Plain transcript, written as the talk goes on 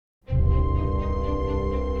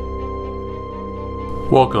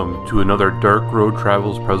Welcome to another Dark Road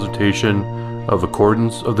Travels presentation of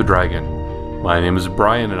Accordance of the Dragon. My name is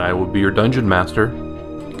Brian and I will be your Dungeon Master.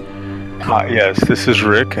 Yes, this is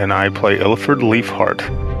Rick and I play Illiford Leafheart,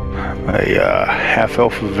 a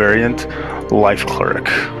half-elf variant life cleric.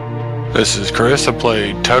 This is Chris. I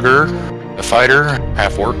play Tugger, the fighter,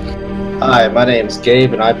 half-orc. Hi, my name's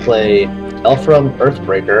Gabe and I play Elfram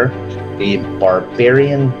Earthbreaker, the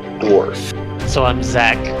barbarian dwarf. So I'm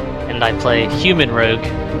Zach, and I play Human Rogue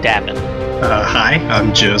Davin. Hi,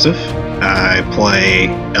 I'm Joseph. I play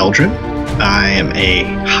Eldrin. I am a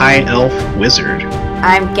high elf wizard.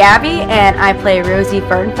 I'm Gabby, and I play Rosie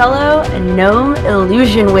Fernfellow, a gnome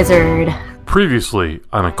illusion wizard. Previously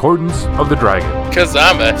on Accordance of the Dragon. Because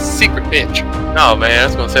I'm a secret bitch. No, man, I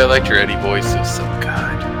was going to say, I liked your Eddie voice. It was so good.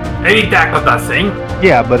 Eddie Dack that thing.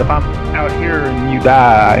 Yeah, but if I'm out here and you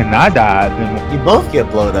die and I die, then You both get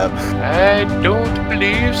blown up. I don't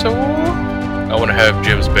believe so. I want to have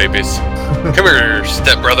Jim's babies. Come here,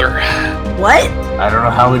 stepbrother. What? I don't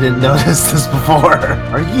know how we didn't notice this before.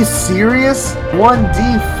 Are you serious?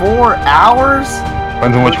 1d4 hours?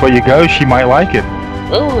 depends on which way you go, she might like it.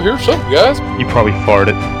 Oh, here's something, guys. You probably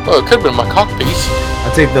farted. Oh, it could have been my cock piece. I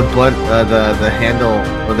take the butt, the handle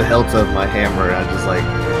or the hilt of my hammer and I just like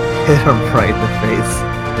hit him right in the face.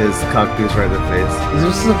 His cockpiece right in the face. He's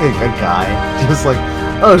just like a guy. Just like,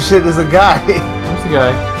 oh shit, there's a guy. There's the guy.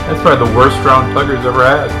 That's probably the worst round Tugger's ever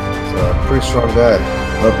had. He's a pretty strong guy.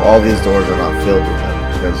 Hope all these doors are not filled with him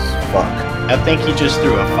because fuck. I think he just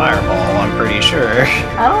threw a fireball, I'm pretty sure.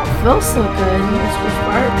 I don't feel so good, Mr.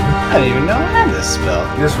 Spark. I didn't even know I had this spell.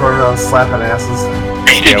 You just run around slapping asses.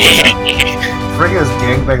 Yeah, well, Friggin' is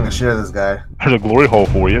gangbang the shit out of this guy. there's a glory hole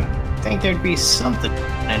for you. I think there'd be something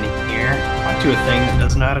in here. Talk to a thing that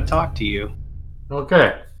doesn't know how to talk to you.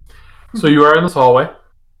 Okay. So you are in this hallway.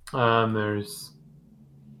 There's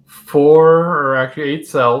 4, or actually 8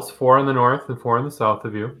 cells, 4 in the north and 4 in the south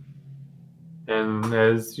of you. And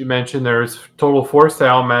as you mentioned, there's total 4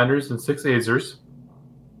 salamanders and 6 azers.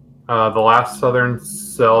 The last southern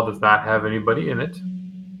cell does not have anybody in it.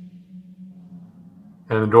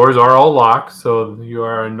 And the doors are all locked, so you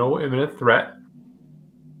are no imminent threat.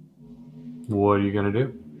 What are you going to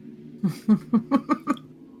do?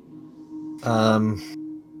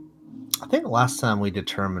 I think last time we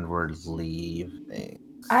determined we're leaving.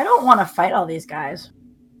 I don't want to fight all these guys.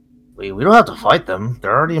 We don't have to fight them.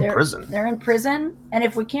 They're already in prison. They're in prison, and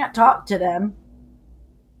if we can't talk to them...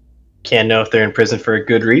 Can't know if they're in prison for a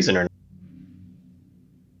good reason or not.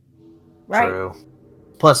 Right. True.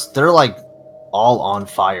 Plus, they're like all on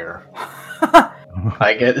fire.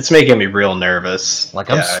 It's making me real nervous. Like,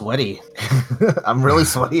 I'm sweaty. I'm really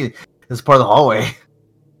sweaty. This part of the hallway.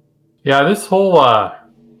 Yeah, this whole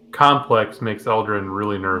complex makes Eldrin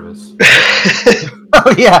really nervous.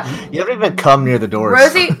 Oh, yeah. You haven't even come near the doors.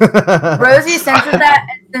 Rosie senses that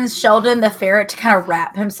and sends Sheldon the ferret to kind of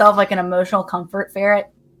wrap himself like an emotional comfort ferret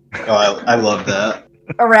Oh, I love that.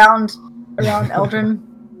 around Eldrin.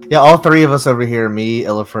 Yeah, all 3 of us over here, me,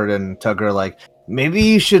 Illiford, and Tugger, are like, maybe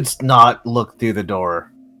you should not look through the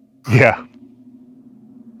door. Yeah.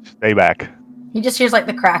 Stay back. He just hears like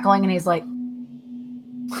the crackling, and he's like,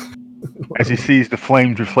 As he sees the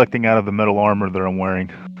flames reflecting out of the metal armor that I'm wearing.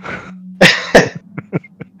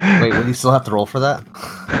 Wait, would you still have to roll for that?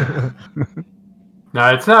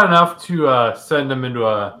 Now, it's not enough to send him into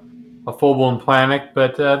a full-blown panic,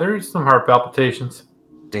 but there's some heart palpitations.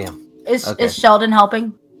 Damn. Is Sheldon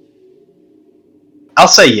helping? I'll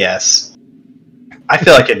say yes. I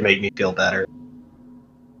feel like it'd make me feel better.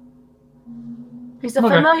 He's a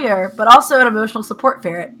familiar, but also an emotional support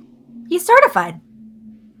ferret. He's certified.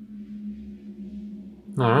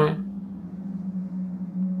 All right.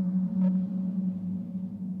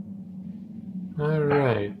 All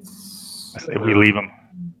right. I say we leave them.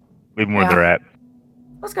 Leave them where they're at.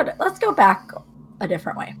 Let's go back a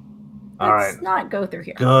different way. All Let's right. not go through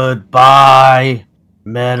here. Goodbye,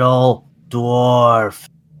 metal dwarf.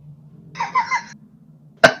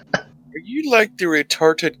 Are you like the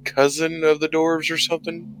retarded cousin of the dwarves or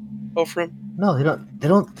something, Elfram? No, they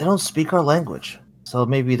don't speak our language. So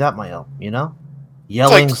maybe that might help, you know?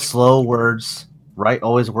 Yelling slow words, right,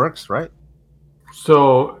 always works, right?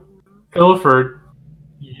 So, Illiford,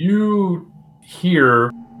 you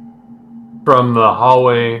hear from the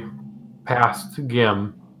hallway past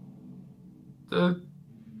Gim a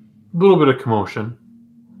little bit of commotion.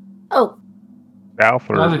 Oh, South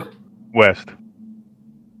or west?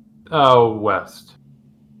 West.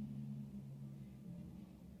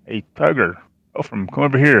 Hey, Tugger. Come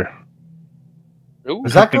over here. Ooh.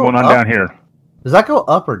 Does that Something go going on up? down here. Does that go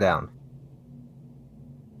up or down?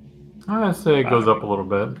 I'd say it goes up a little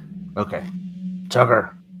bit. Okay.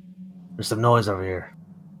 Tugger, there's some noise over here.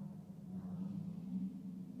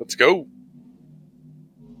 Let's go.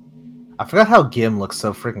 I forgot how Gim looks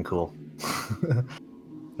so freaking cool.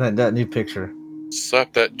 that new picture.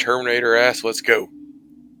 Slap that Terminator ass. Let's go.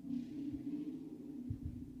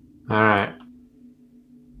 All right.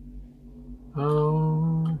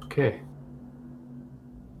 Okay.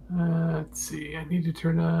 Let's see. I need to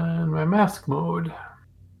turn on my mask mode.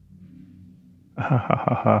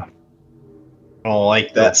 I don't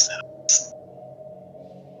like that sound.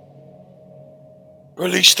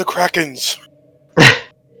 Release the Krakens.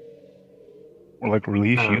 Or like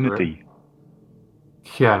release Unity.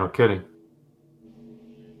 Yeah, no kidding.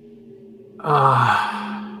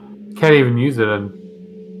 Can't even use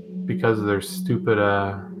it because of their stupid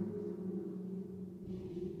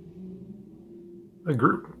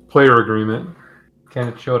player agreement.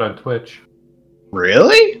 Can't show it on Twitch.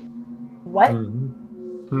 Really? What?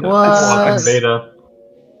 Mm-hmm. What? It's locked in beta.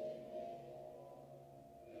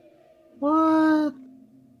 What?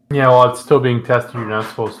 Yeah, well, it's still being tested. You're not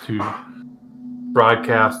supposed to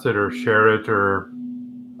broadcast it or share it or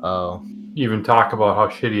even talk about how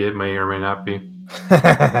shitty it may or may not be.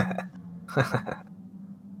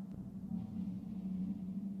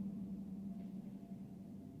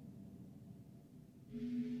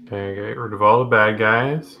 Okay, get rid of all the bad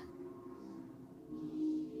guys.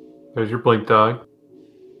 There's your blink dog.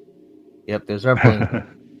 Yep, there's our blink.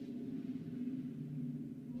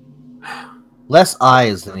 Less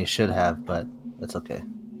eyes than he should have, but that's okay.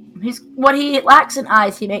 What he lacks in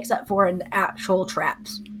eyes, he makes up for in actual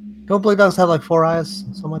traps. Don't blink dogs have like 4 eyes?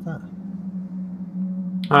 Something like that?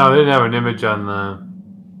 Oh, they didn't have an image on the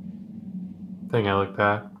thing I looked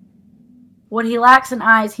at. What he lacks in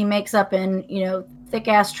eyes, he makes up in, thick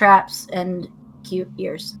ass traps and cute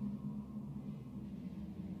ears.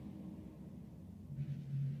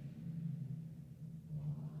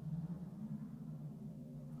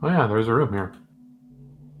 Oh yeah, there's a room here.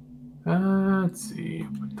 Let's see,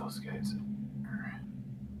 put those guys in here.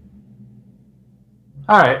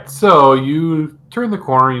 Alright, so you turn the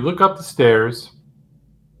corner, you look up the stairs,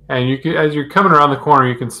 and you can, as you're coming around the corner,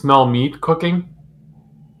 you can smell meat cooking.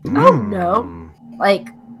 Oh no. Like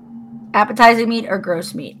appetizing meat or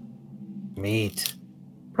gross meat? Meat.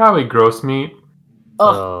 Probably gross meat.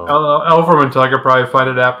 Oh. Elfram and Tugger probably find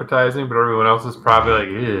it appetizing, but everyone else is probably like,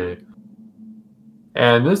 ew.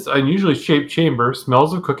 And this unusually shaped chamber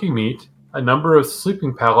smells of cooking meat. A number of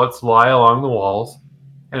sleeping pallets lie along the walls,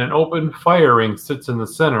 and an open fire ring sits in the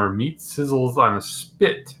center. Meat sizzles on a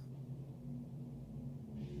spit.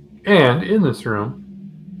 And in this room,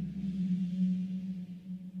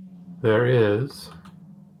 there is,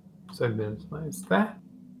 that,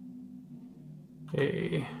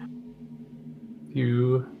 a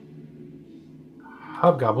few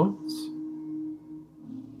hobgoblins.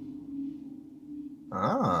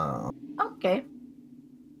 Oh. Okay.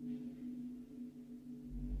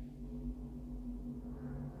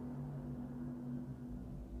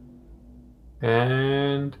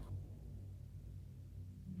 And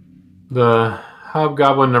the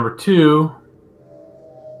hobgoblin number 2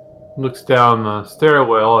 looks down the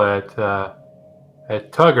stairwell at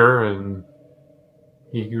Tugger, and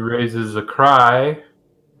he raises a cry,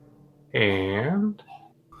 and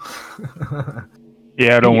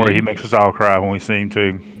yeah, don't worry, he makes us all cry when we see him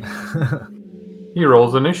too. he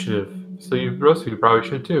rolls initiative. So you probably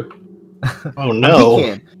should too. Oh no.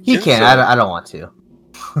 He can't. I don't want to.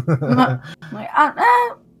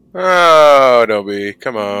 Oh, Dobie,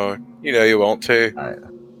 come on. You know you want to. All right.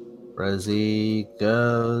 Rosie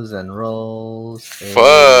goes and rolls. Fuck.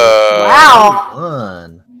 Wow.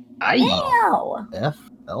 1. Wow.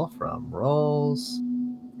 Elfram rolls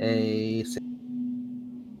a 6.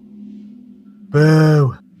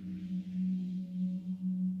 Boo.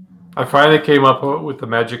 I finally came up with the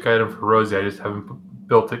magic item for Rosie. I just haven't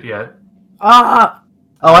built it yet. Oh,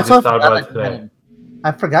 I just thought about it today.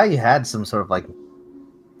 I forgot you had some sort of like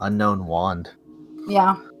unknown wand.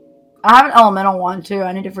 Yeah. I have an elemental wand too.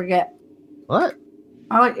 I need to forget. What?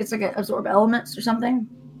 It's like absorb elements or something.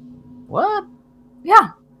 What?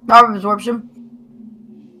 Yeah. Power of absorption.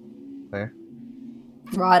 Where?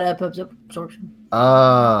 Right up absorption.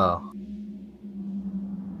 Oh.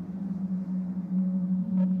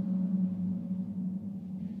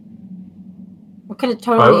 We could have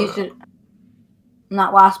totally used it in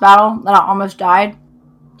that last battle that I almost died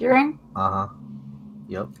during. Uh-huh.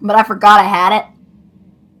 Yep. But I forgot I had it.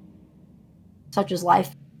 Such is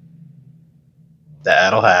life.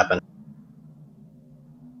 That'll happen.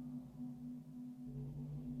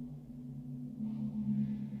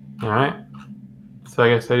 Alright. So I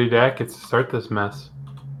guess Eddie Dak gets to start this mess.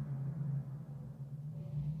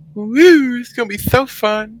 Woo! It's gonna be so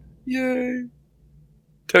fun. Yay!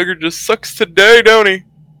 Tugger just sucks today, don't he?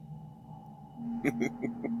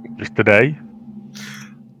 Just today?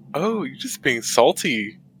 Oh, you're just being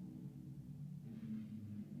salty.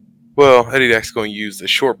 Well, Eddie Dak's going to use the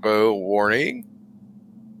short bow warning.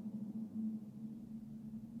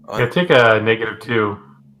 Yeah, take a -2.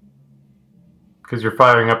 Because you're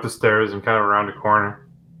firing up the stairs and kind of around a corner.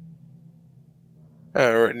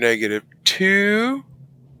 Alright, -2.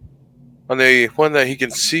 On the one that he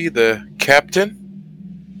can see the captain.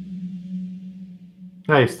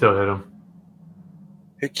 Yeah, you still hit him.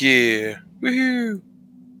 Heck yeah. Woohoo!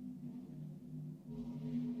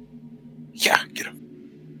 Yeah, get him.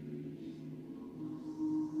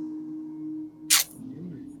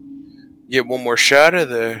 Get one more shot of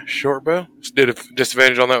the short bow. Did a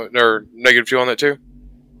disadvantage on that, or -2 on that too?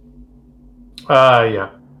 Yeah.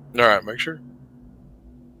 Alright, make sure.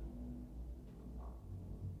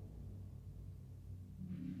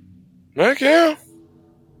 Heck yeah.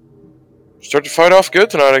 Start to fight off good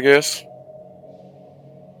tonight, I guess.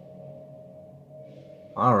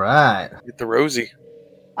 All right. Get the Rosie.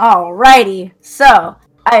 Alrighty. So,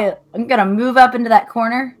 I'm going to move up into that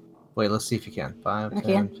corner. Wait, let's see if you can. 5, I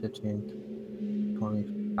 10, can. 15,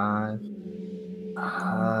 25.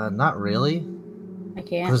 Not really. I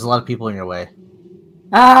can't. There's a lot of people in your way.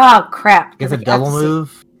 Oh, crap. Get a Because I double have to see-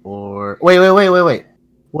 move, or wait.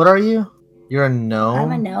 What are you? You're a gnome.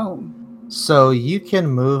 I'm a gnome. So you can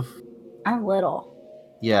move. I'm little.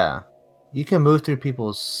 Yeah, you can move through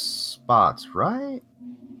people's spots, right?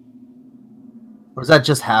 Or is that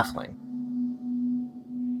just halfling?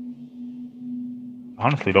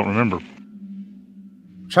 Honestly, don't remember.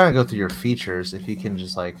 I'm trying to go through your features. If you can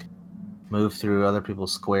just like move through other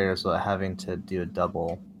people's squares without having to do a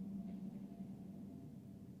double.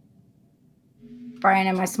 Brian,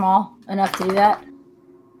 am I small enough to do that?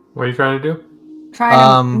 What are you trying to do? Trying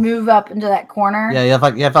to move up into that corner. Yeah, you have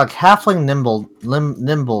like halfling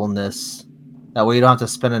nimbleness. That way you don't have to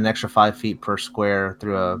spend an extra 5 feet per square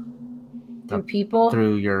through people.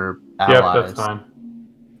 through your Yep, allies. that's fine.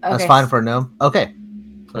 That's Okay. fine for a gnome. Okay,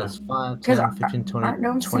 so Yeah. that's 5, 'Cause 10, 15, 20, aren't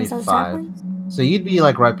gnomes the same size as 25. halflings? So you'd be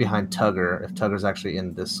like right behind Tugger if Tugger's actually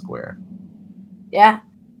in this square. Yeah.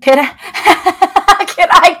 Can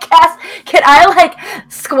I like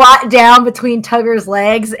squat down between Tugger's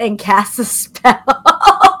legs and cast a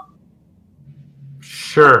spell?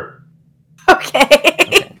 Sure.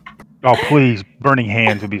 Okay. Oh, please. Burning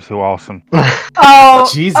Hands would be so awesome. Oh,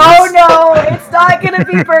 Jesus. Oh no, it's not gonna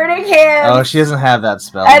be burning hands. Oh, she doesn't have that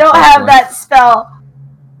spell. I don't have unfortunately. that spell.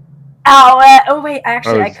 Ow! Oh wait,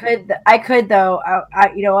 actually, Oh, I could though.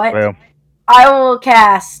 You know what? Well, I will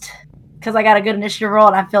cast because I got a good initiative roll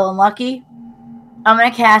and I'm feeling lucky. I'm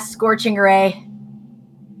gonna cast Scorching Ray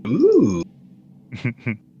Ooh.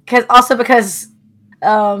 because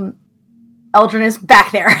Eldrin is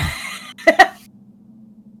back there,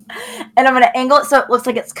 and I'm gonna angle it so it looks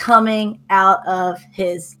like it's coming out of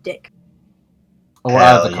his dick, Or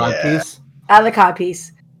out of the Hell yeah. codpiece. out of the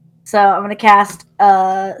codpiece. So I'm gonna cast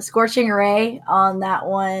Scorching Ray on that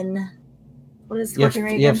one. What is You have, Scorching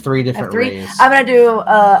Ray? you have again? 3 I have different 3. rays. I'm gonna do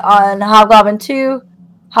on Hobgoblin 2,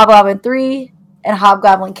 Hobgoblin 3, and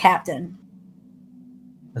Hobgoblin Captain.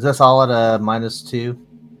 Is this all at a -2?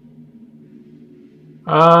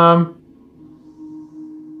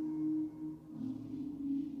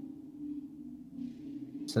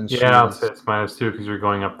 Since Yeah, I'll she say it's -2 because you're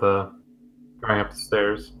going up the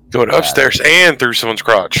stairs. Going upstairs and through someone's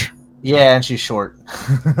crotch. Yeah, and she's short.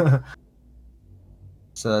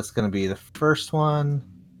 So that's gonna be the first one.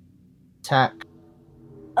 Attack.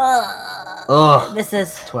 Ugh. This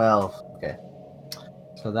is 12. Okay.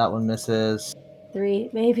 So that one misses. 3,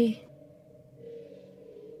 maybe.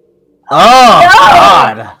 Oh, No!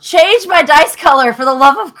 God! Change my dice color for the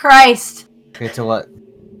love of Christ. Okay, to what?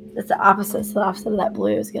 It's the opposite. So the opposite of that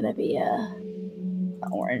blue is gonna be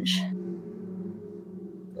orange.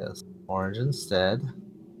 Yes, orange instead.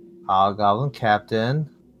 Hobgoblin Captain.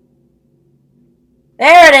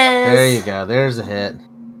 There it is. There you go. There's a hit.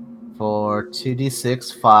 For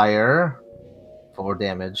 2d6 fire. 4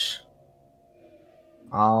 damage.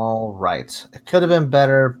 Alright. It could have been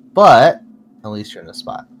better, but at least you're in a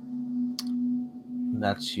spot.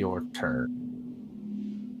 That's your turn.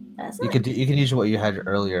 That's You it. could use what you had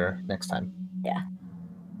earlier next time. Yeah.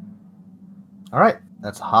 Alright.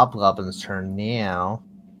 That's Hobgoblin's turn now.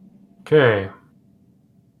 Okay.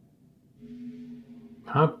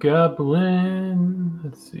 Hobgoblin.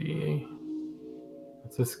 Let's see.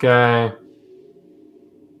 It's this guy.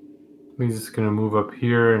 He's just gonna move up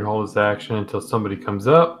here and hold his action until somebody comes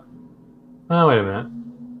up. Oh, wait a minute.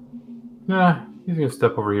 Yeah, He's gonna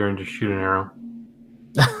step over here and just shoot an arrow.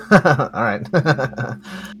 All right.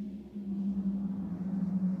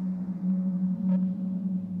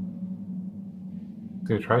 He's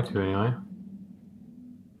gonna try to anyway.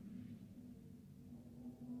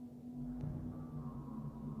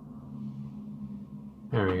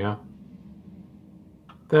 There we go.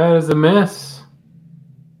 That is a miss.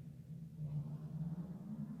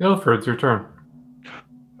 Ilford, it's your turn.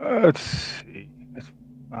 Let's see.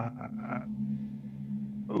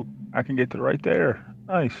 Oh, I can get to right there.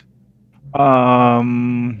 Nice.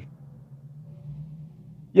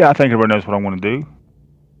 Yeah, I think everybody knows what I want to do.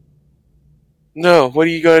 No, what are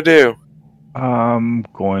you gonna do? I'm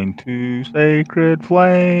going to Sacred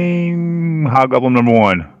Flame Hobgoblin number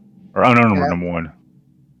 1. Or unarmored number 1.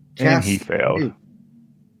 And he failed.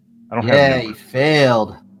 I don't have Yeah, any. he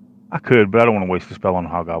failed. I could, but I don't want to waste the spell on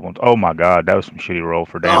Hobgoblins. Oh my god, that was some shitty roll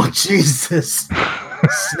for Oh, damage. Jesus.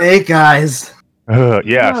 Snake eyes.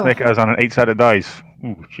 Yeah, Snake Eyes on an 8-sided dice.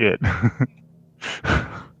 Ooh, shit.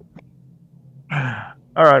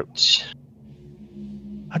 Alright.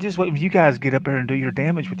 I just wait for you guys to get up there and do your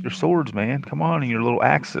damage with your swords, man. Come on, and your little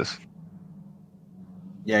axes.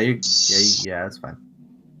 Yeah, that's fine.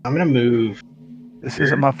 I'm gonna move. This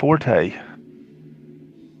isn't my forte.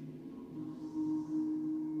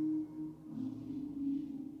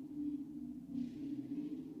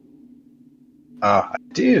 I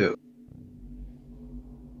do.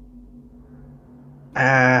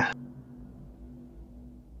 I'm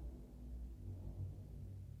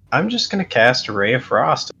just gonna cast a Ray of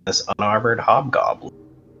Frost on this unarmored hobgoblin.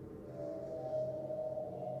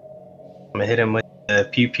 I'm gonna hit him with the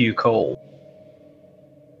Pew Pew Cold.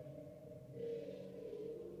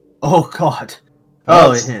 Oh, God.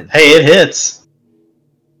 Oh, it hit. Hey, it hits.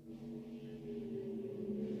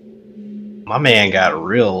 My man got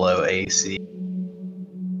real low AC.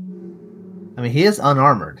 I mean, he is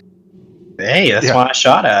unarmored. Hey, that's why I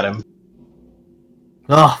shot at him.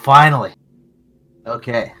 Oh, finally.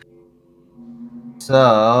 Okay.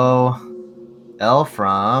 So,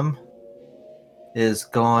 Elfram is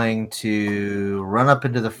going to run up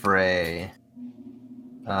into the fray.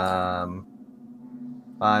 5,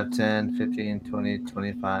 10, 15, 20,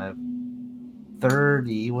 25,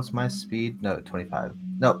 30. What's my speed? No, 25.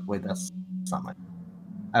 No, wait, that's not mine.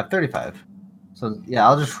 I have 35. So, yeah,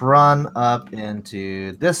 I'll just run up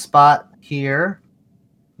into this spot here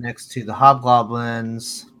next to the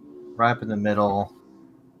hobgoblins, right up in the middle.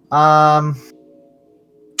 I'm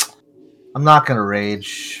not going to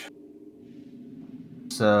rage.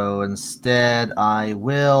 So instead, I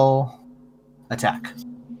will attack.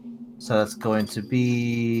 So it's going to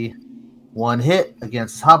be 1 hit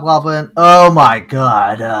against this hobgoblin. Oh my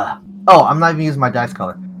god. I'm not even using my dice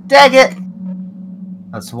color. Dang it!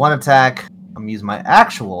 That's 1 attack. I'm using my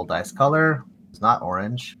actual dice color. It's not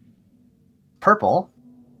orange. Purple.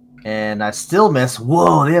 And I still miss.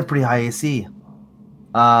 Whoa, they have pretty high AC.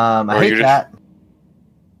 I hate that.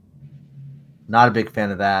 Not a big fan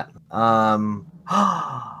of that.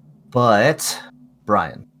 But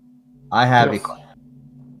Brian, I have a.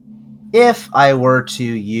 If I were to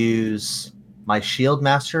use my Shield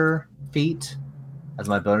Master feat as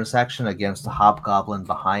my bonus action against the hobgoblin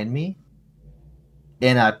behind me,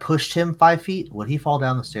 and I pushed him 5 feet, would he fall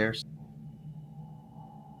down the stairs?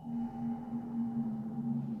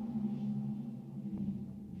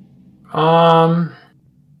 Would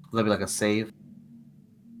that be like a save?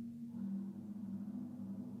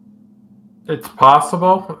 It's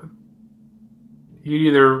possible. You'd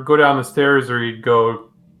either go down the stairs or you'd go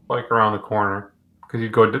like around the corner because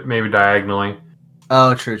you'd go maybe diagonally.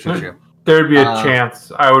 Oh, true. There'd be a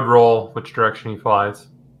chance. I would roll which direction he flies.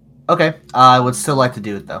 Okay, I would still like to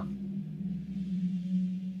do it though.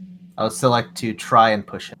 I would still like to try and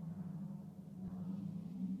push him.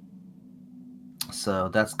 So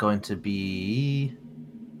that's going to be.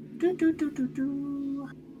 Is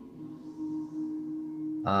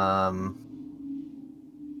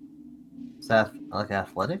that like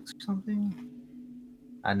athletics or something?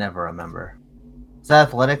 I never remember. Is that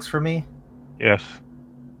athletics for me? Yes.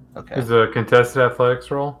 Okay. Is a contested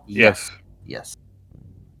athletics roll? Yes.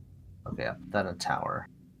 Okay, I'll put that in tower.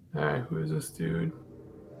 Alright, who is this dude?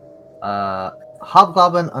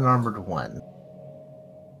 Hobgoblin unarmored 1.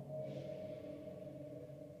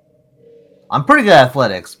 I'm pretty good at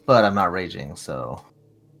athletics, but I'm not raging, so.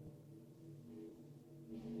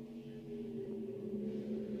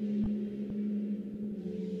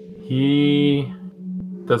 He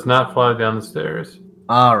does not fly down the stairs.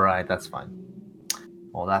 Alright, that's fine.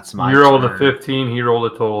 Well, that's my You rolled a turn. 15, he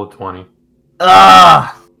rolled a total of 20.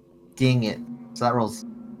 Ah! Dang it. So that was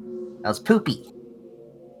poopy.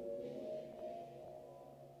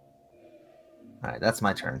 Alright, that's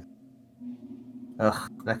my turn.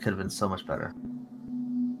 Ugh, that could have been so much better.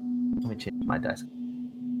 Let me change my dice.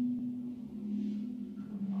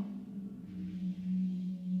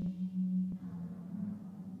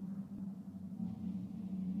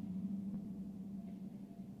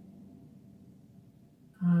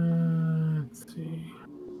 Let's see.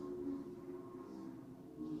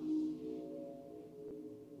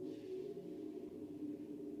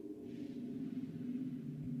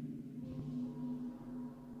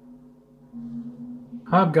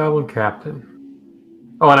 Hobgoblin Captain.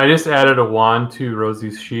 Oh, and I just added a wand to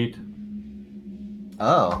Rosie's sheet.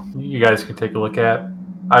 Oh. You guys can take a look at.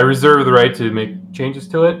 I reserve the right to make changes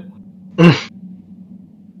to it.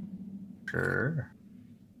 Sure.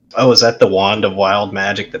 Oh, is that the wand of wild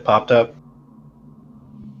magic that popped up?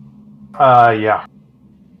 Yeah.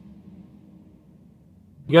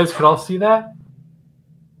 You guys could all see that?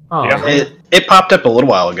 Oh, Yeah. It popped up a little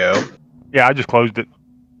while ago. Yeah, I just closed it.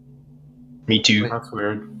 Me too. That's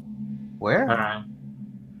weird. Where? Alright.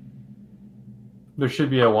 There should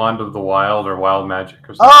be a wand of the wild or wild magic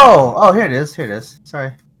or something. Oh, here it is. Here it is.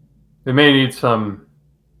 Sorry. They may need some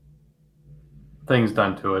things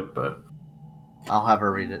done to it, but I'll have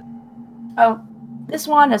her read it. Oh, this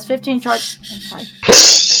wand has 15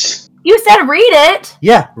 charges. You said read it.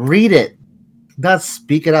 Yeah, read it. Not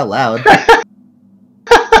speak it out loud.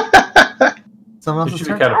 Someone it else's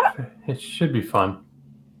should be turn. it should be fun.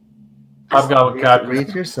 Hobgoblin Captain Read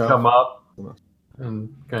yourself. come up and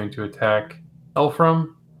going to attack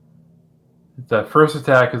Elfram. That first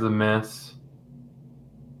attack is a miss.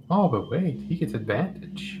 Oh, but wait, he gets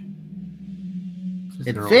advantage.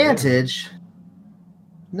 Advantage?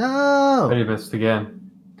 No. But he missed again.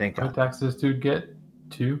 Thank What God. attacks does this dude get?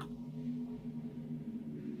 2.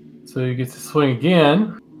 So he gets to swing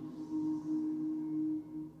again.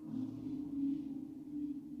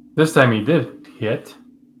 This time he did hit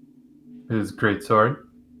with his greatsword.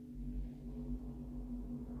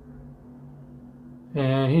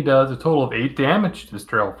 And he does a total of 8 damage to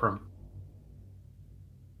Mr. Elfram.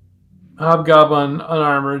 Hobgoblin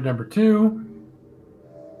Unarmored number 2.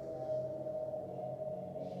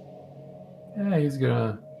 Yeah, he's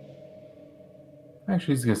gonna...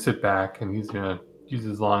 Actually, he's gonna sit back and he's gonna use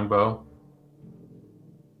his longbow.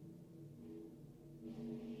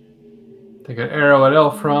 Take an arrow at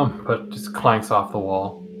Elfram, but just clanks off the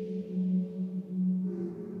wall.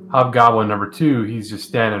 Hobgoblin number 2, he's just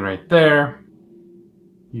standing right there.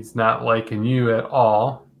 He's not liking you at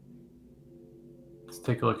all. Let's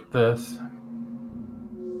take a look at this.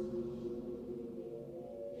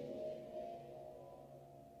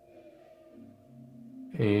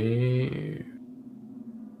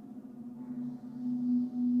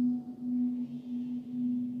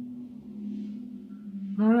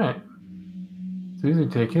 Alright. So he's going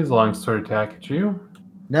to take his longsword attack at you.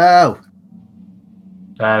 No.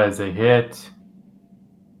 That is a hit.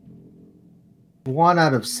 1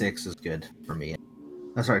 out of 6 is good for me.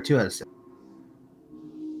 I'm sorry, 2 out of 6.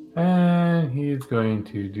 And he's going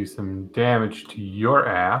to do some damage to your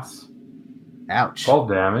ass. Ouch. 12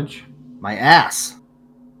 damage. My ass.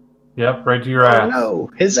 Yep, right to your ass. No,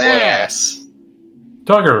 his ass.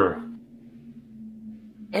 Tugger.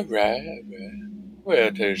 Alright. Well, I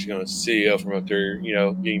tell you, she's going to see Elfram up there,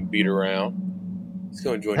 getting beat around. He's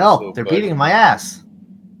going to join his Hell, little they're buddy. beating my ass.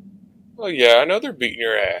 Oh, yeah, I know they're beating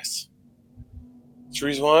your ass. That's the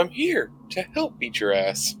reason why I'm here, to help beat your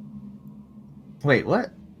ass. Wait,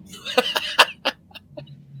 what?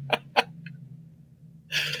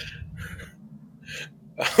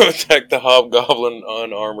 I'll attack the Hobgoblin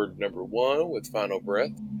Unarmored number 1 with Final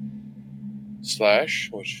Breath. Slash,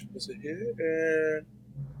 which was a hit, and...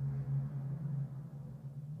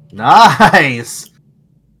 Nice!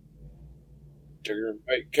 Trigger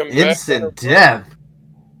might come Instant back. death.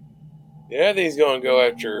 Yeah, I think he's going to go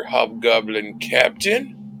after Hobgoblin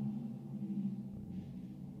Captain.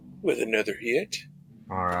 With another hit.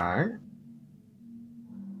 Alright.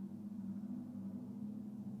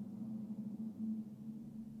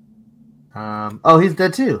 Oh, he's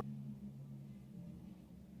dead too.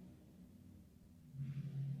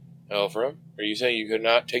 Elfram, are you saying you could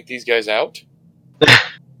not take these guys out?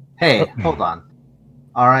 Hey, hold on.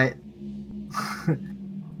 Alright.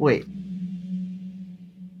 Wait.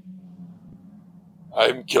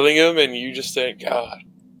 I'm killing him, and you just think, God.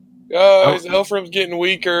 Guys, Elfram's getting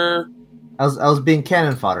weaker. I was being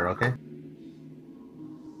cannon fodder, okay?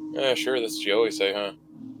 Yeah, sure, that's what you always say, huh?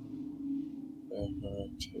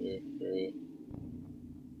 1, 2, 3.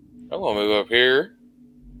 I'm going to move up here.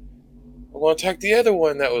 I'm going to attack the other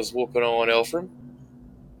one that was whooping on Elfram.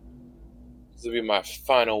 This will be my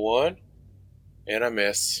final one. And I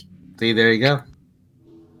miss. See, there you go.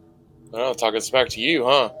 Oh, talking smack to you,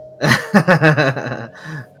 huh?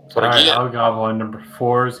 All right, Hobgoblin number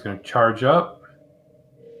 4 is going to charge up.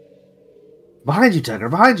 Behind you, Tucker.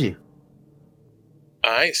 Behind you.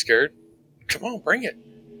 I ain't scared. Come on, bring it.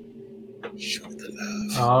 Show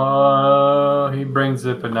the love. He brings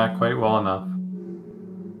it, but not quite well enough.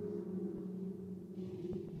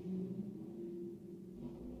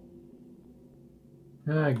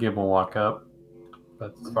 Gib will walk up.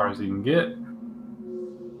 That's as far as he can get.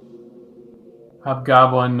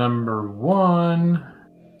 Hobgoblin number 1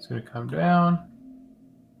 is going to come down.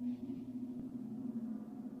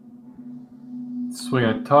 Swing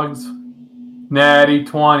at tugs. Natty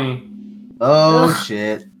 20. Oh,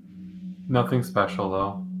 shit. Nothing special,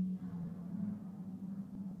 though.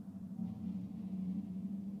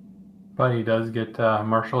 But he does get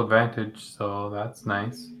martial advantage, so that's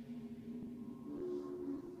nice.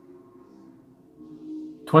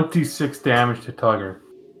 26 damage to Tugger.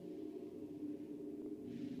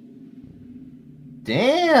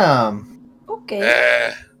 Damn.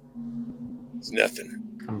 Okay. It's nothing.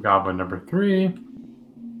 I'm Goblin number 3.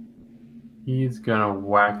 He's gonna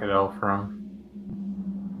whack at Elfram.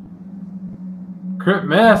 Crit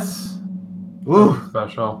miss. Ooh.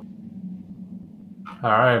 Special.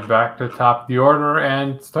 Alright, back to top of the order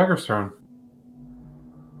and Stugger's turn.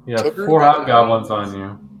 You have Tugger 4 Hobgoblins on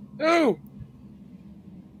you. Oh!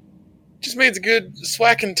 Just made the good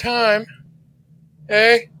swacking time.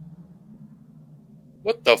 Hey?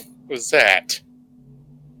 What the was that?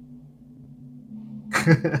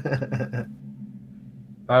 That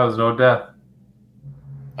was no death.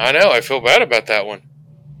 I know, I feel bad about that one.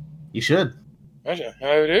 You should. I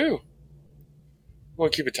do.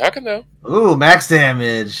 Want to keep it talking, though. Ooh, max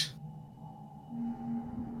damage.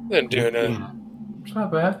 Then doing it. It's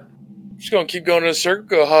not bad. Just gonna keep going in a circle.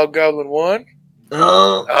 Go Hobgoblin 1.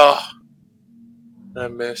 Oh. I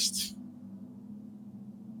missed.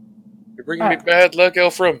 You're bringing me bad luck,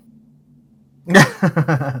 Elfram.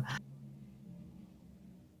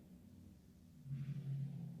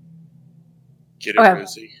 Get it,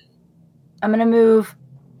 Rosie. I'm gonna move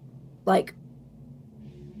like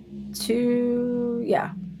 2,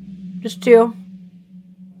 just 2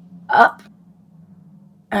 up,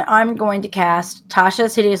 and I'm going to cast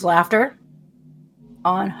Tasha's Hideous Laughter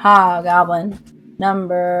on Hobgoblin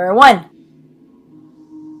number 1.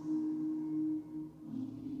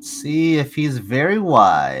 See if he's very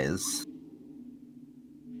wise.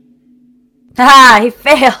 Haha, he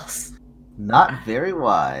fails. Not very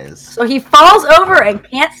wise. So he falls over and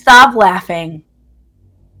can't stop laughing.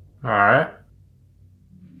 Alright.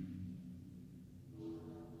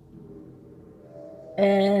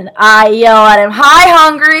 And I yell at him, "Hi,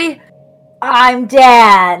 Hungry! I'm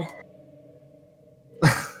Dad!"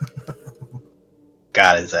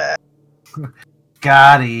 Got his ass.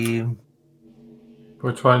 Got him.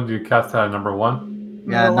 Which one do you cast out? Number 1?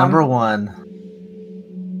 Yeah, number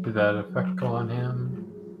 1. Did that effect go on him?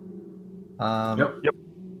 Yep.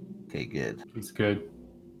 Okay, good. He's good.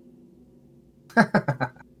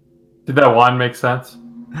 Did that wand make sense?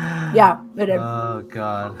 Yeah, it did. Oh,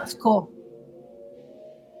 God. That's cool.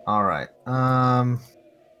 All right.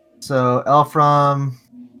 So Elfram,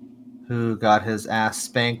 who got his ass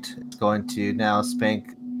spanked, is going to now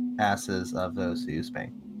spank asses of those who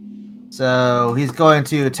spank. So he's going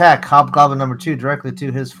to attack Hobgoblin number 2 directly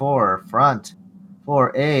to his front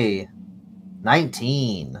for a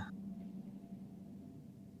 19.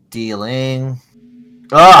 Dealing.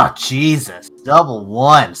 Oh, Jesus. Double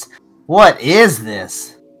ones. What is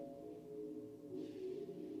this?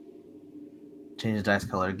 Change the dice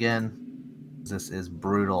color again. This is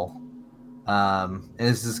brutal. And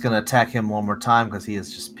this is going to attack him one more time because he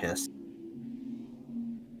is just pissed.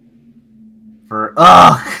 What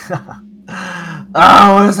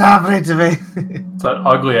is happening to me? It's that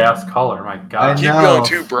ugly ass color. My God. Keep going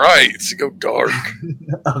too bright. It's go dark.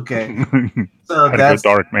 Okay. So Gotta go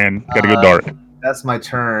dark, man. Gotta go dark. That's my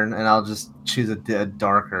turn, and I'll just choose a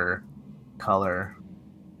darker color.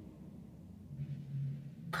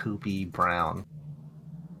 Poopy brown.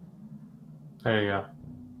 There you go.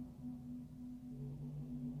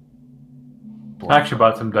 I actually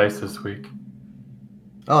bought some dice this week.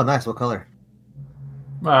 Oh, nice. What color?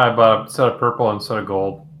 I bought a set of purple and a set of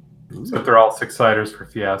gold. But they're all 6-siders for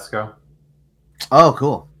Fiasco. Oh,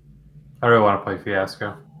 cool. I really want to play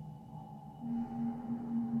Fiasco.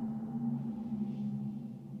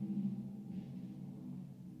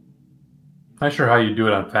 Not sure how you do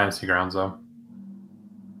it on Fantasy Grounds, though.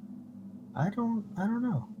 I don't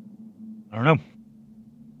know. I don't know.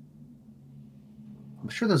 I'm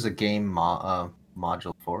sure there's a game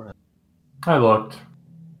module for it. I looked.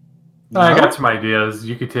 I got some ideas.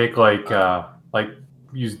 You could take like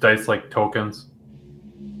use dice like tokens,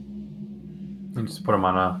 and just put them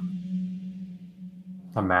on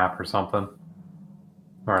a map or something,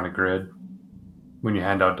 or on a grid when you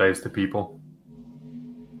hand out dice to people.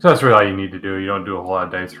 So that's really all you need to do. You don't do a whole lot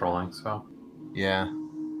of dice rolling, so Yeah.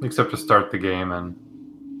 except to start the game and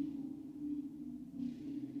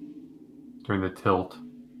during the tilt.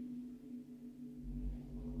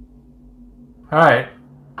 All right.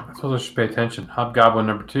 I suppose I should pay attention. Hobgoblin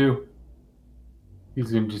number 2.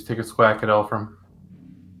 He's going to just take a swack at Elfram.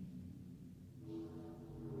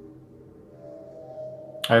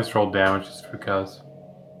 I just rolled damage just because.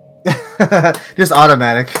 Just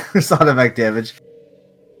automatic. Just automatic damage.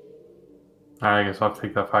 I guess I'll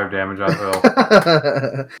take that 5 damage off of Elf.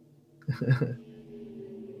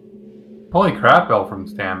 Holy crap,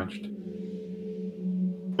 Elfram's damaged.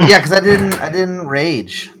 Yeah, because I didn't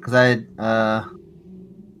rage. Because I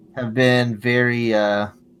have been very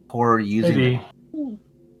poor using it.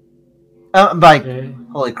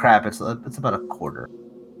 Holy crap, it's about a quarter.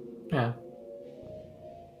 Yeah.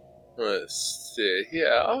 Let's see.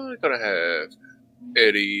 Yeah, I'm gonna have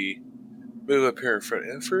Eddie move up here in front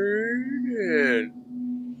of Effort, and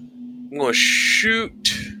I'm gonna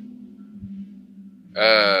shoot.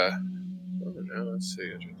 Oh no, let's see.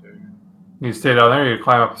 It's right there. You stay down there, or you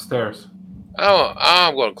climb up the stairs? Oh,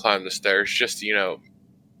 I'm gonna climb the stairs just to,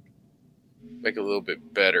 make it a little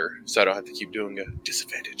bit better, so I don't have to keep doing a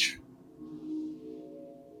disadvantage.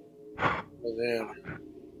 And then,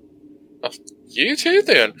 you too,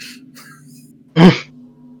 then.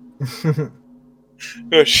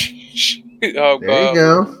 Oh, shit. Oh, there you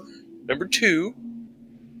go. Number 2.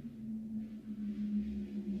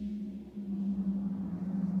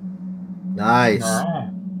 Nice.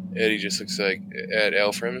 Eddie just looks like at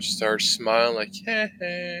Elfram and starts smiling like, heh,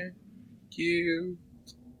 cute.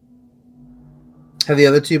 Have the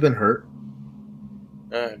other two been hurt?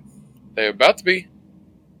 They're about to be.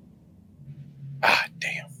 Ah,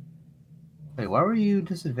 damn. Wait, why were you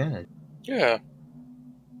disadvantaged? Yeah.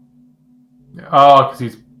 Oh, because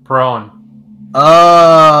he's prone.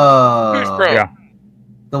 Oh. Who's prone? Yeah.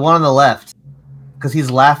 The one on the left. Because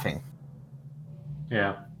he's laughing.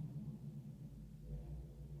 Yeah.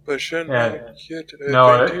 But shouldn't Yeah. I get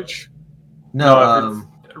No, advantage? No,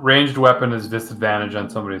 ranged weapon is disadvantage on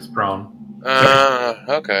somebody who's prone.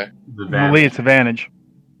 Okay. I believe it's advantage.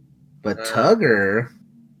 but Tugger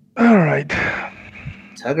All right.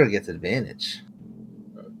 Tugger gets advantage.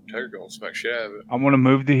 Tiger gonna smack shit out of it. I'm going to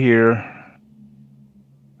move to here.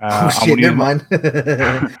 Oh shit, never mind.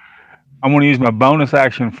 I'm going to use my bonus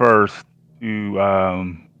action first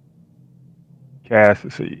to cast.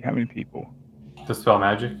 Let's see, how many people? Dispel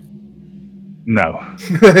magic? No.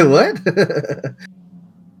 What?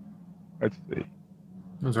 Let's see. It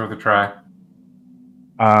was worth a try.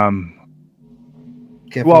 Can't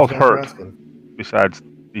Who else feel bad for hurt asking. besides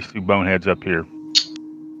these two boneheads up here?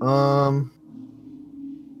 Let me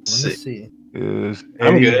see. Is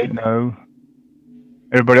I'm Eddie? good. No.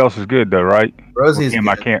 Everybody else is good though, right? Rosie's I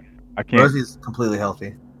good. can't. Rosie's completely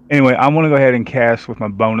healthy. Anyway, I'm going to go ahead and cast with my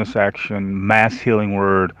bonus action Mass Healing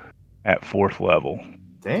Word at 4th level.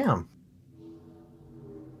 Damn.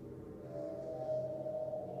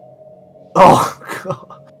 Oh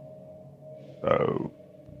god. So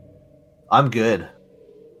I'm good.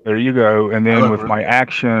 there you go. And I then look with my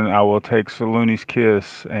action, I will take Saluni's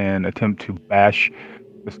Kiss and attempt to bash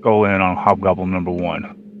the skull in on Hobgoblin number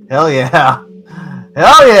 1. Hell yeah.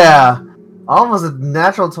 Hell yeah. Almost a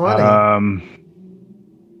natural 20.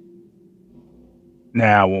 Nah,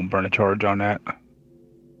 I won't burn a charge on that.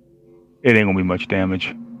 It ain't gonna be much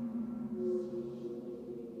damage.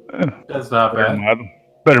 That's not bad.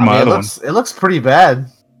 Better than my it other looks pretty bad.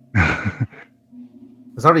 one.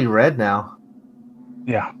 It's already red now.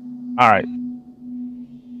 Yeah. All right.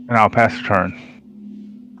 And I'll pass the turn.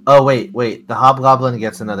 Oh wait. The Hobgoblin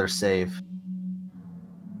gets another save.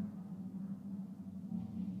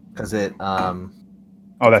 Because it Oh,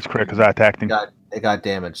 that's correct. Because I attacked him. got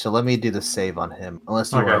damaged. So let me do the save on him.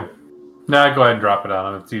 Unless you Okay. want. Nah, go ahead and drop it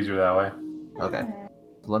on him. It's easier that way. Okay.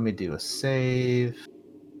 Let me do a save.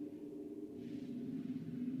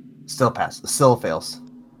 Still passes. Still fails.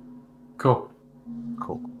 Cool.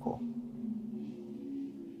 Cool.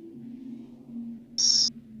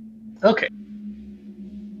 Okay.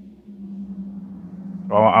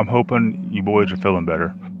 So I'm hoping you boys are feeling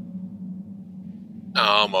better.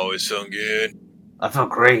 I'm always feeling good. I feel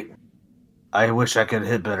great. I wish I could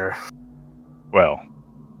hit better. Well,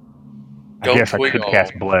 I Don't guess I twig could all.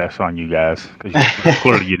 cast Bless on you guys. Because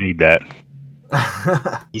clearly you need that.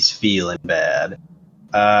 He's feeling bad.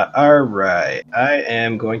 Alright. I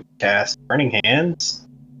am going to cast Burning Hands.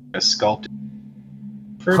 A sculpted.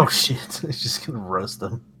 Oh shit! He's just gonna roast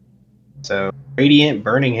them. So, Radiant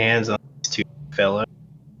Burning Hands on these two fellows.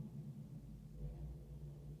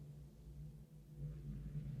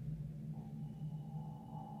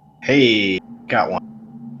 Hey, got one.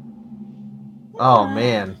 Oh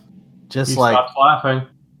man, just He like stops laughing.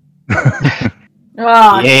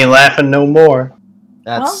 Oh, He ain't laughing no more.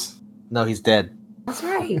 that's no, he's dead. that's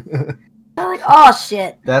right. They're like, oh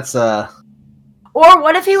shit. That's Or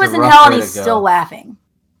what if he It's was a in rough hell and way he's to go. still laughing?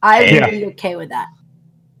 I would Yeah. be okay with that.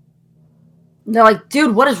 They're like,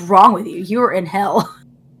 dude, what is wrong with you? You were in hell.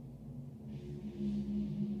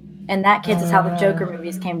 And that, kids, is how the Joker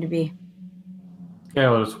movies came to be. Yeah,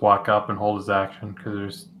 he'll just walk up and hold his action because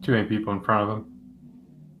there's too many people in front of him.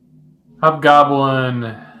 Hobgoblin,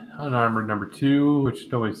 unarmored number 2, which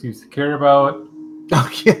nobody seems to care about.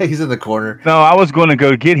 oh yeah, he's in the corner. No, I was going to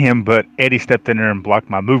go get him, but Eddie stepped in there and blocked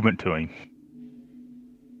my movement to him.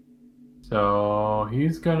 So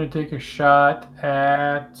he's going to take a shot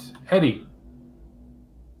at Eddie.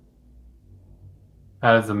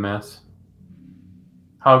 That is a miss.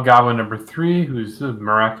 Hobgoblin number 3, who's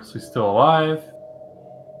miraculously still alive.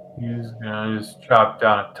 He's going to just chop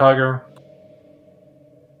down a Tugger.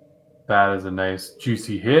 That is a nice,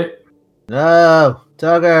 juicy hit. No,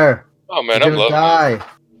 Tugger. Oh man, You're I'm gonna loving die.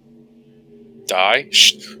 it. Die?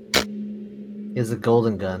 Shh. He has a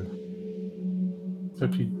golden gun. So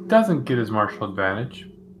if he doesn't get his martial advantage,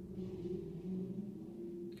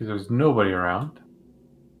 because there's nobody around,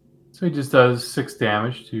 so he just does 6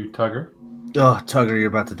 damage to Tugger. Oh, Tugger, you're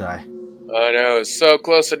about to die. I know, it's so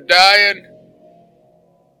close to dying.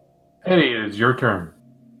 Eddie, it is your turn.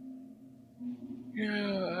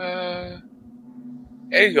 Yeah,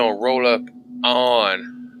 Eddie's gonna roll up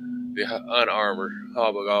on the unarmored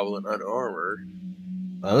Hobgoblin, unarmored.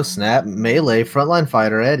 Oh snap! Melee frontline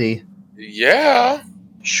fighter Eddie. Yeah.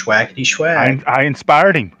 Schwackety schwack. I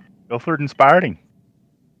inspired him. Guilford inspired him.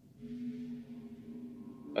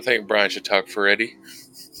 I think Brian should talk for Eddie.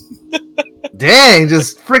 Dang,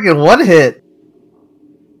 just freaking one hit.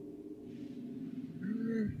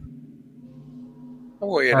 I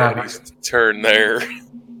want you Eddie's turn there.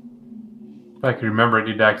 If I could remember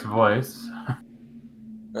Eddie Dak's voice. I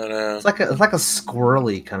know. It's like a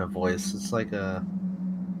squirrely kind of voice. It's like a.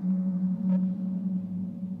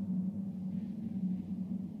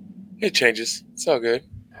 It changes. It's all good.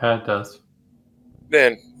 Yeah, it does.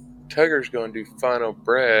 Then Tugger's going to do final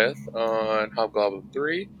breath on Hobgoblin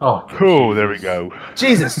 3. Oh, Cool, there we go.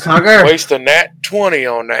 Jesus, Tugger. Waste a nat 20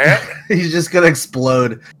 on that. He's just gonna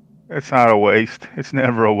explode. It's not a waste. It's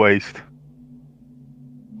never a waste.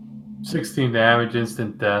 16 damage,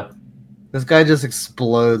 instant death. This guy just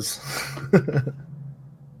explodes.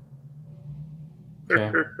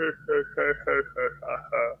 Okay.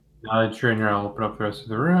 Now that you're in here, I'll open up the rest of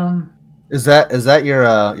the room. Is that your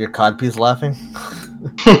codpiece laughing?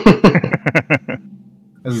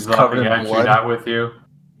 As He's it's covered laughing in at you, blood. not with you.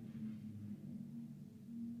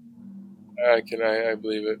 I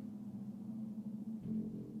believe it.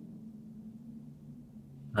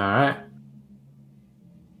 Alright.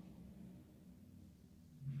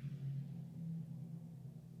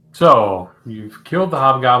 So, you've killed the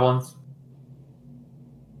hobgoblins.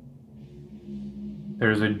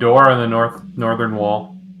 There's a door on the northern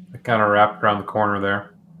wall that kind of wrapped around the corner there.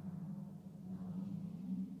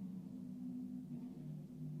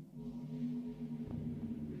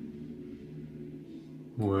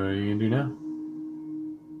 What are you gonna do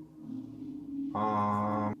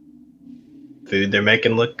now? Food they're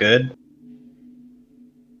making look good.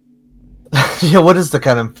 Yeah, what is the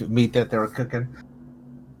kind of meat that they were cooking?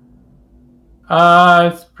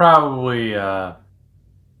 It's probably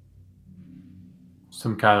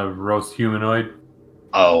some kind of roast humanoid.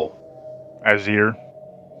 Oh. Azir.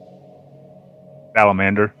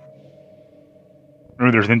 Salamander.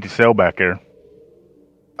 Remember, there's an empty cell back there.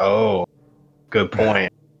 Oh. Good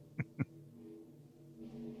point.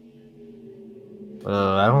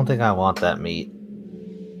 I don't think I want that meat.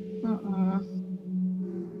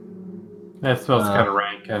 That smells kind of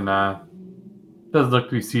rank and doesn't look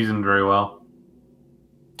to be seasoned very well.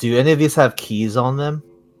 Do any of these have keys on them?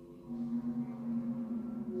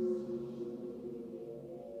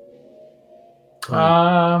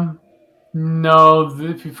 No.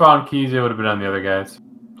 If you found keys, it would have been on the other guys.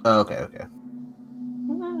 Oh, okay.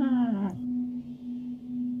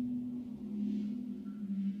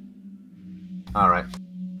 All right.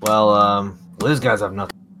 Well, these guys have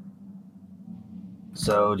nothing.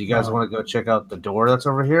 So, do you guys want to go check out the door that's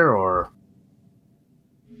over here, or?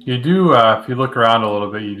 You do, if you look around a little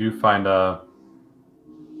bit, you do find a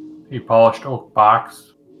a polished oak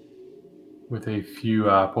box with a few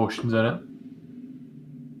potions in it.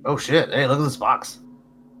 Oh shit! Hey, look at this box.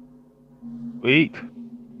 Sweet.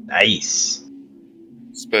 Nice.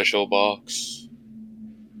 Special box.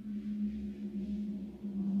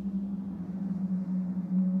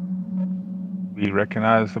 We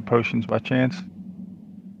recognize the potions by chance?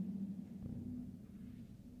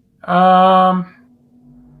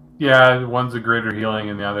 Yeah, one's a greater healing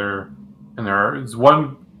and the other, and there is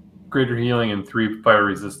one greater healing and 3 fire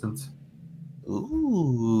resistance.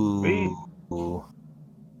 Ooh.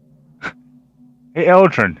 Hey,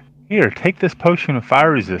 Eldrin, here, take this potion of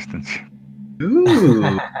fire resistance.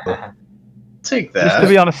 Ooh. Take that. Just to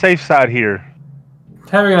be on the safe side here.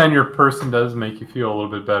 Having it on your person does make you feel a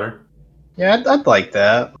little bit better. Yeah, I'd like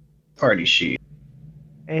that. Party sheet.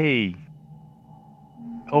 Hey,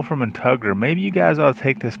 Ulfram and Tugger, maybe you guys ought to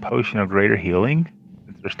take this potion of greater healing.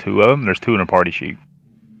 There's 2 of them. There's 2 in a party sheet.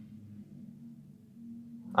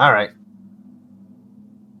 All right.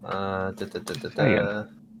 Oh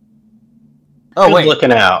Who's wait,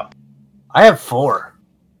 looking out. I have 4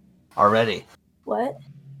 already. What?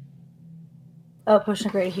 Oh, potion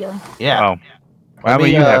of great healing. Yeah. Oh. Well, how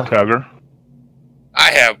many you have, Tugger?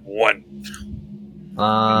 I have 1.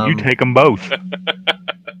 You take them both.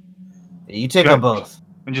 You take them both.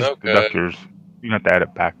 And just Okay. deduct yours. You don't have to add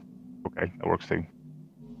it back. Okay, that works too.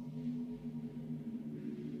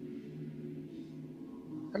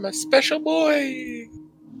 I'm a special boy.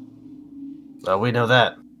 Well, we know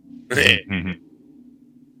that. Mm-hmm.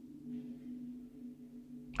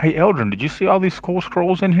 Hey, Eldrin, did you see all these cool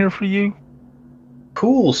scrolls in here for you?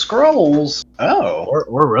 Cool scrolls. Oh.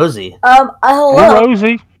 Or Rosie. Or Hello.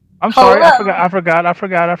 Rosie. I'm sorry, Hello. I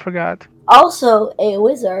forgot. Also a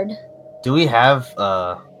wizard. Do we have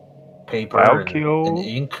paper Cloud and kill.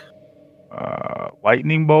 ink?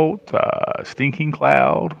 Lightning bolt, stinking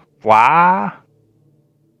cloud, fly.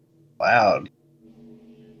 Cloud.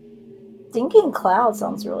 Stinking cloud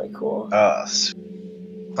sounds really cool.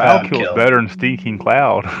 Cloud kill's better than stinking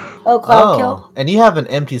cloud. Oh, cloud kill. And you have an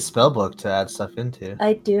empty spellbook to add stuff into.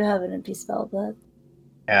 I do have an empty spell book.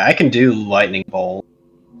 Yeah, I can do lightning bolt.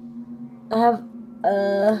 I have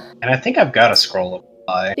And I think I've got a scroll of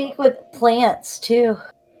fly. speak with plants too.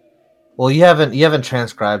 Well, you haven't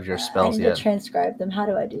transcribed your spells I need yet. to transcribe them. How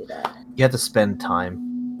do I do that? You have to spend time.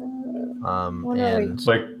 It's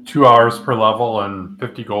like 2 hours per level and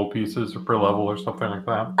 50 gold pieces per level or something like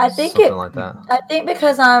that. I think something like that. I think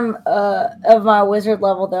because I'm of my wizard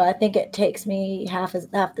level though, I think it takes me half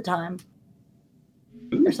the time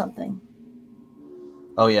or something.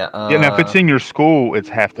 Oh yeah. Yeah, now if it's in your school, it's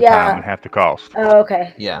half the Yeah. time and half the cost. Oh,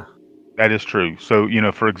 okay. Yeah. That is true. So,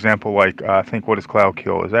 for example, like, I think, what is Cloud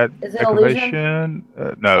Kill? Is that Is it illusion?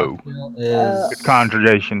 activation? No. It's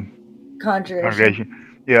Conjuration. Conjuration.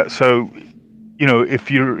 Yeah, so,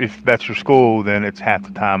 if that's your school, then it's half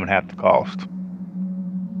the time and half the cost.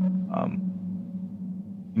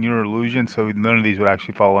 And you're illusion, so none of these would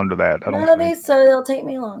actually fall under that. None of these, so it'll take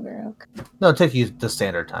me longer. Okay. No, it'll take you the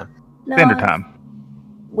standard time. No, Standard time.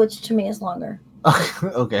 Which to me is longer.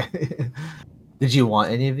 Okay. Did you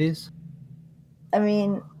want any of these? I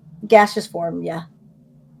mean, gaseous form, yeah.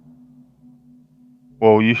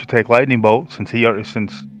 Well, you should take Lightning Bolt since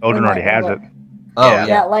Eldrin already has it. Oh,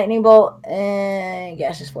 yeah. Lightning bolt and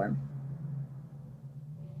gaseous form.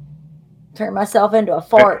 Turn myself into a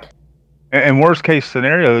fart. And worst case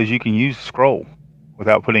scenario is you can use the scroll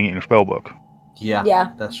without putting it in your spell book.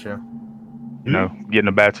 Yeah. That's true. Get in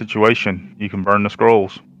a bad situation, you can burn the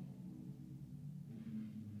scrolls.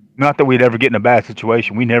 Not that we'd ever get in a bad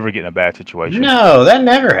situation. We never get in a bad situation. No, that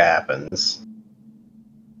never happens.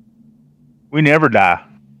 We never die.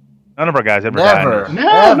 None of our guys ever die. Never. in this.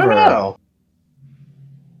 No.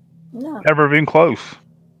 No. Never been close.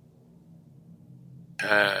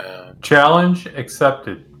 Challenge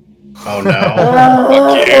accepted. Oh no.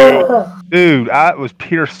 Fuck you. Dude, it was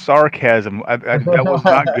pure sarcasm. That was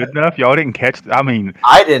not good enough. Y'all didn't catch. I mean,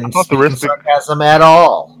 I didn't thought the speak in rest of- sarcasm at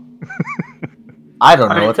all. I don't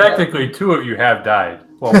know. I mean, what that- technically, 2 of you have died.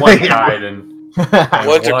 Well, one died and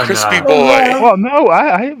One's a one, crispy uh, boy. Well, no,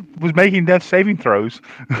 I was making death saving throws.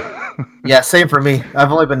 Yeah, same for me.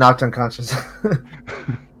 I've only been knocked unconscious.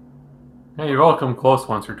 Hey, you've all come close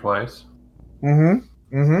once or twice. I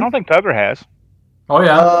don't think Tugger has. Oh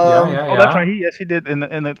yeah, Oh, that's right. Yes, he did in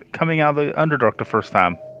the coming out of the Underdark the first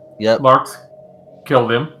time. Yep. Larks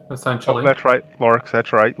killed him essentially. Oh, that's right, Larks.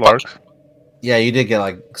 That's right, Larks. Yeah, you did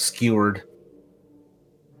get skewered.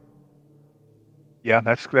 Yeah,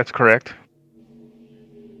 that's correct.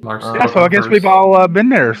 Larks Yeah, so I guess we've all been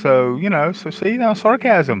there. So so see now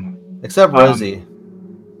sarcasm. Except Rosie.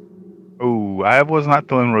 Oh, I was not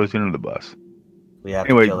throwing Rosie under the bus. We have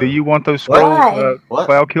Anyway, to kill do her. you want those Why? scrolls? What?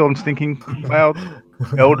 Cloud Kill and Stinking Cloud,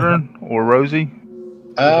 Eldrin or Rosie?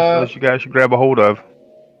 Those you guys should grab a hold of.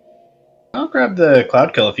 I'll grab the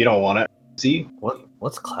Cloud Kill if you don't want it. See?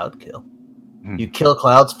 What's Cloud Kill? You kill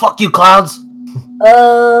clouds? Fuck you, clouds!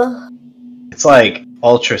 It's like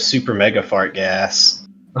ultra super mega fart gas.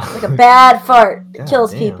 Like a bad fart. It God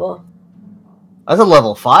kills damn. people. That's a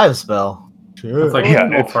level 5 spell. It's like Yeah,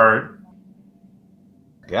 evil it's- fart.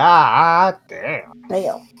 God damn.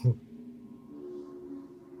 Damn.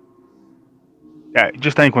 Yeah,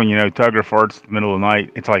 just think when Tugger farts in the middle of the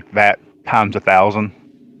night, it's like that times 1,000.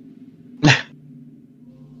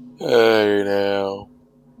 Hey, now.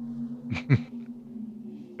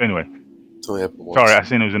 Anyway, It's only happened once. sorry, I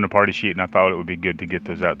seen it was in the party sheet, and I thought it would be good to get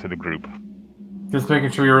those out to the group. Just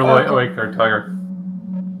making sure you're awake there, Tiger.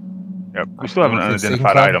 Yep, we still have an Okay, Satan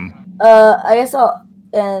unidentified Cloud? item. I guess I'll.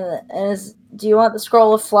 Do you want the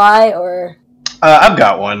scroll of fly or? I've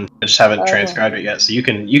got one. I just haven't Okay. transcribed it yet, so you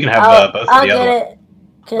can have both I'll of the other get ones. it.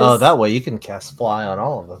 'Cause- Oh, that way you can cast fly on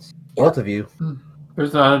all of us. Yeah. Both of you.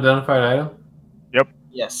 There's an unidentified item.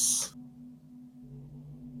 Yes.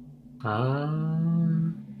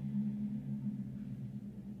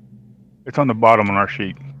 It's on the bottom on our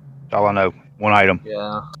sheet. That's all I know. One item.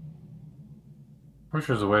 Yeah. I wish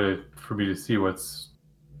there's a way for me to see what's.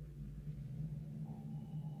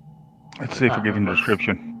 Let's see if it gives me a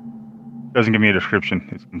description. Doesn't give me a description.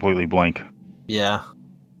 It's completely blank. Yeah.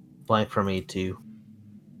 Blank for me too.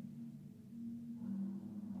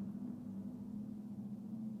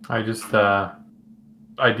 I just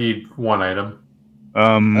ID'd one item.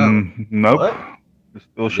 Nope. What? It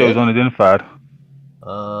still shows Yeah. unidentified.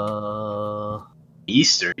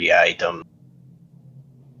 Easter item.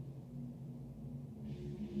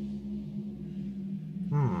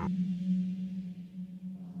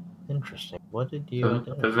 Interesting. What did you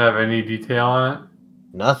Doesn't have any detail on it.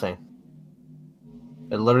 Nothing.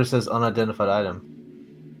 It literally says unidentified item.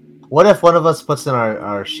 What if one of us puts in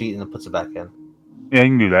our sheet and then puts it back in? Yeah, you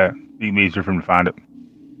can do that. It'd be easier for him to find it.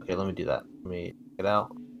 Okay, let me do that. Let me get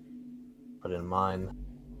out. Put it in mine.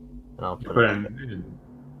 And I'll put Put it in, back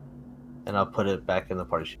and I'll put it back in the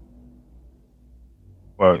party sheet.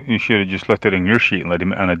 Well, you should have just left it in your sheet and let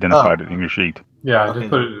him unidentified Oh. it in your sheet. yeah, Okay. just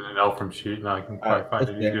put it in an Elfram sheet, and I can probably Alright, find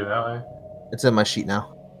it's it easier that way. It's in my sheet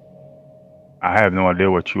now. I have no idea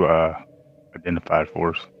what you identified for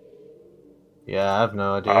us. Yeah, I have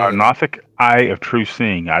no idea. Nothic Eye of True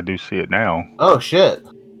Seeing. I do see it now. Oh shit.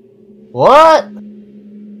 What?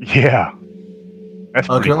 Yeah. That's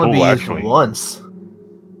Oh, it pretty can only cool, be used actually. once.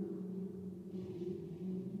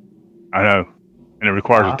 I know. And it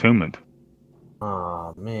requires Wow. attunement.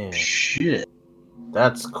 Oh man. Shit.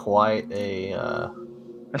 That's quite a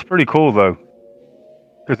That's pretty cool, though.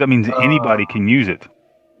 Because that means anybody can use it.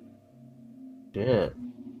 shit.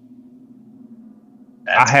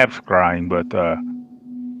 I have scrying, but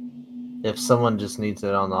If someone just needs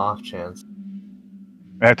it on the off chance.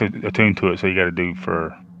 I have to attune to it, so you got to do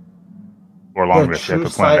for Yeah, longer. You have true to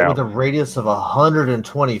plan it sight out. with a radius of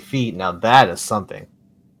 120 feet. Now that is something.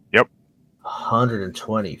 Yep.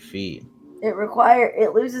 120 feet.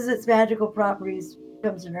 It loses its magical properties,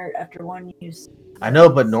 becomes inert after one use. I know,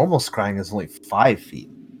 but normal scrying is only 5 feet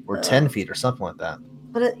or 10 feet or something like that.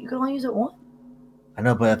 But you can only use it once. I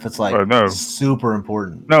know, but if it's like No. super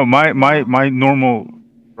important. No, my normal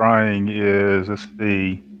scrying is, let's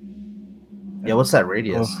see. Yeah, what's that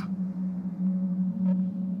radius?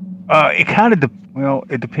 It kind of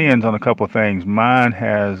it depends on a couple of things. Mine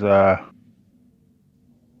has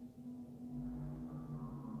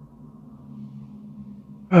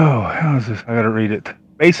how is this? I gotta read it.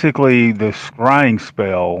 Basically, the scrying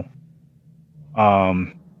spell. Oh,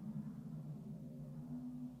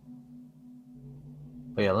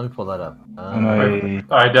 yeah, let me pull that up. I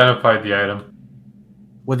identified the item.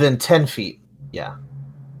 Within 10 feet. Yeah.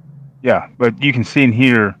 Yeah, but you can see in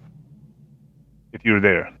here if you're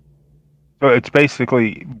there. So it's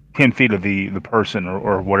basically 10 feet of the person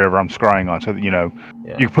or whatever I'm scrying on. So that, Yeah.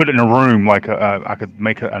 you can put it in a room like I could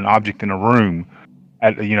make an object in a room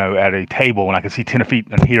at a table, and I could see 10 feet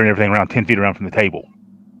and hear everything around 10 feet around from the table.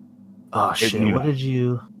 Oh, shit. you know. What did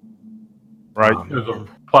you. Right? Oh, It was a man.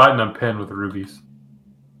 platinum pen with rubies.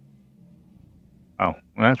 Oh,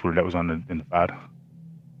 well, that's weird. That was unidentified.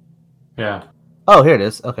 Yeah. Oh, here it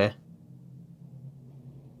is. Okay.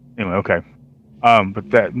 Anyway, okay. But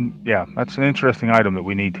that's an interesting item that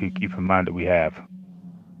we need to keep in mind that we have,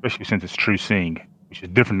 especially since it's true seeing, which is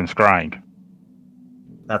different than scrying.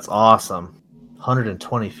 That's awesome.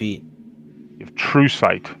 120 feet. You have true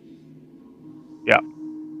sight. Yeah.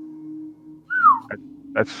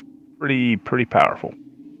 That's pretty powerful.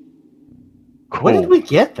 Cool. Where did we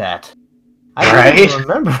get that? I don't even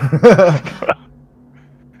remember.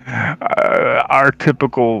 Our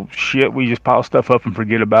typical shit. We just pile stuff up and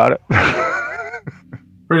forget about it.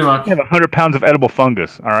 Pretty much. We have 100 pounds of edible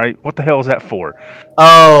fungus. All right, what the hell is that for?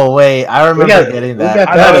 Oh wait, I remember getting that. We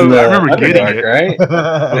got that in the I remember getting Underdark, it. right?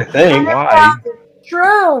 I think. Why?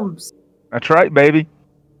 Shrooms. That's right, baby.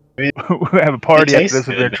 We have a party It after this tastes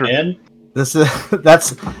good, adventure. man. This is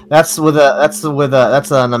that's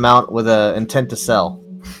an amount with an intent to sell,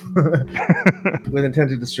 with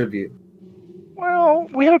intent to distribute. Well,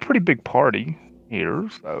 we have a pretty big party here,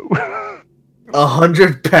 so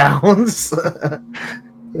 100 pounds. All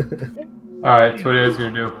right, so what are you guys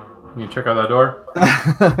gonna do? You check out that door?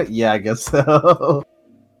 Yeah, I guess so.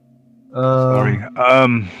 sorry.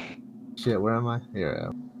 Shit, where am I? Here I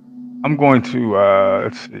am. I'm going to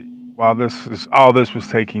let's see. While all this was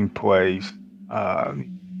taking place,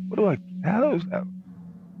 what do I? How is that?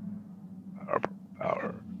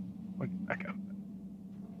 Power. Back up.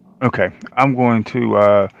 Okay, I'm going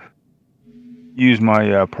to use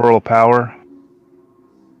my Pearl of Power.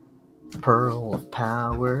 Pearl of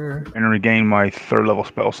Power. And regain my 3rd level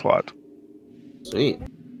spell slot. Sweet.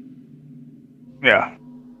 Yeah.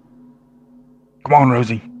 Come on,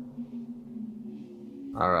 Rosie.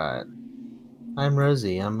 Alright. I'm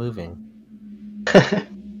Rosie, I'm moving.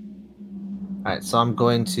 Alright, so I'm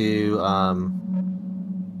going to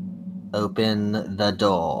open the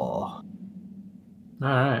door.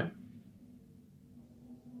 Alright.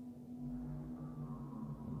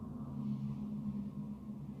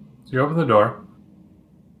 So you open the door.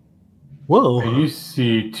 Whoa. And you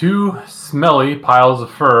see 2 smelly piles of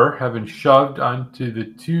fur have been shoved onto the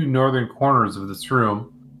 2 northern corners of this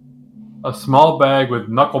room. A small bag with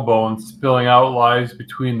knuckle bones spilling out lies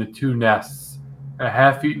between the 2 nests. A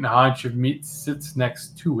half-eaten haunch of meat sits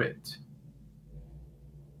next to it.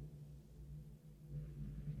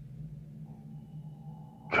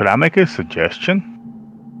 Could I make a suggestion?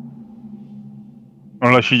 Or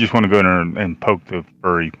unless you just want to go in there and poke the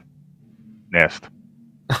furry nest.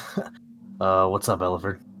 What's up,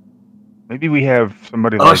 Eliford? Maybe we have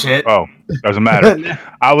somebody Oh, like... shit. Oh, doesn't matter.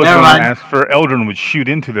 I was Never going to mind. ask for Eldrin would shoot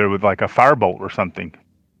into there with like a firebolt or something.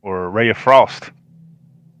 Or a ray of frost.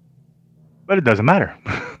 But it doesn't matter.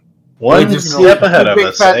 One just step ahead of big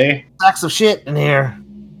us, fat- eh? Sacks of shit in here.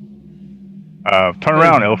 Turn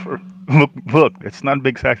around, Elford. Look, it's not a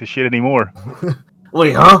big sack of shit anymore.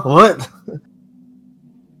 Wait, huh? What?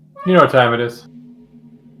 You know what time it is.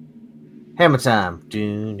 Hammer time.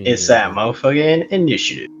 It's that motherfucking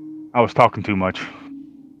initiative. I was talking too much.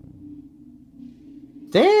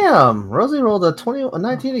 Damn! Rosie rolled a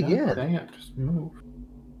 19 again. Dang it, just move.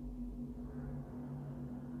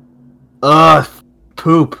 Ugh,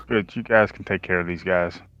 poop. Good, you guys can take care of these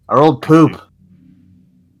guys. Our old poop.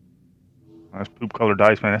 That's poop colored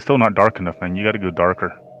dice, man. That's still not dark enough, man. You gotta go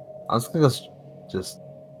darker. I was gonna go just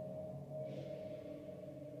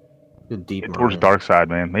go deep. Get towards the dark side,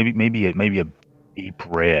 man. Maybe a deep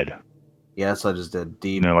red. Yeah, that's what I just did.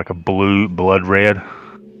 Deep. You know, like a blue blood red.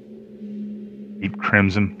 Deep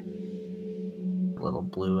crimson. A little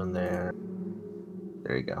blue in there.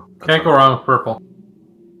 There you go. Can't go wrong with purple.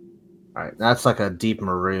 Alright, that's like a deep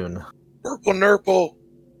maroon. Purple Nurple.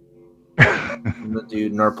 I'm gonna do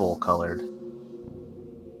nurple colored.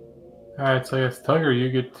 Alright, so I guess Tugger, you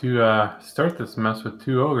get to start this mess with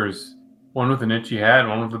 2 ogres. One with an itchy hat and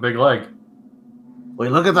one with a big leg.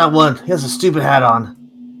 Wait, look at that one. He has a stupid hat on.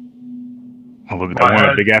 Oh, look at that one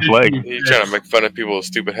with a big ass leg. Are you trying to make fun of people with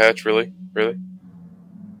stupid hats? Really? Really?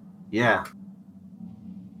 Yeah.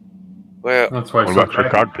 Well, That's why What about your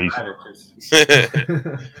cog piece?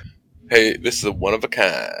 hey, this is a one of a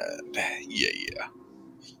kind. Yeah.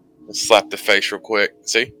 Let's slap the face real quick.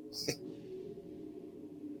 See?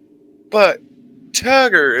 But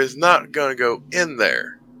Tugger is not going to go in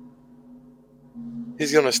there.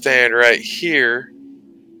 He's going to stand right here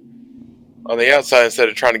on the outside instead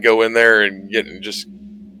of trying to go in there and get in just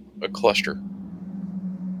a cluster.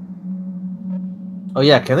 Oh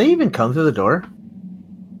yeah, can they even come through the door?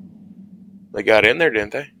 They got in there,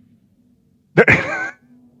 didn't they?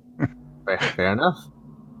 Fair enough.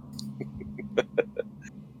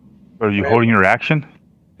 Are you holding your action?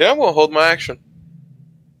 Yeah, I'm going to hold my action.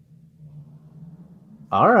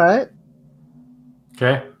 Alright.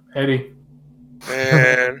 Okay, Eddie.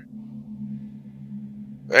 And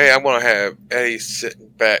hey, I'm going to have Eddie sitting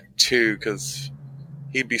back too because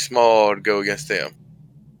he'd be small to go against them.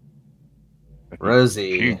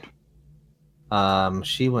 Rosie.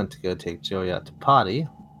 She went to go take Joey out to potty.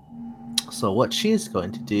 So what she's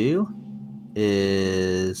going to do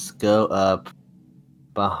is go up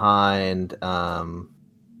behind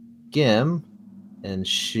Gim and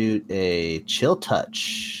shoot a chill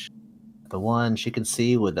touch. The one she can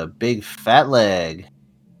see with a big fat leg.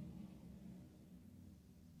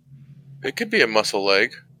 It could be a muscle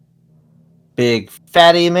leg. Big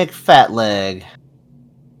fatty McFat leg.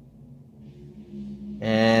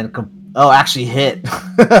 And actually hit.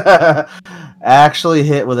 Actually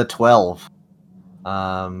hit with a 12.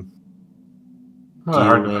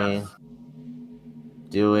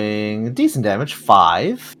 Doing decent damage,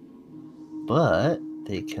 5. But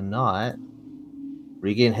they cannot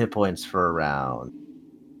regain hit points for a round.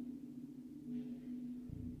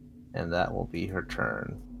 And that will be her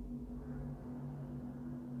turn.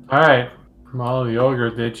 Alright. Molly the Ogre,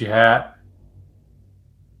 did you hat?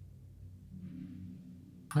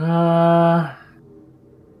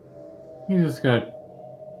 He's gonna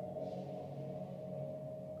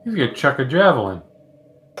chuck a javelin.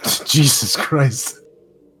 Jesus Christ.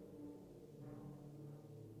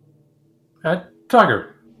 At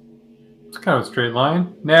Tugger. It's kind of a straight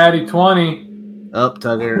line. Natty 20. Up,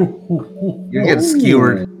 Tugger. You're getting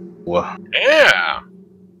skewered. Yeah.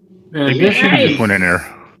 In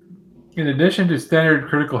addition to standard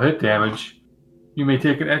critical hit damage, you may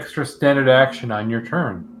take an extra standard action on your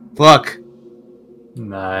turn. Fuck.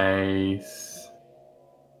 Nice.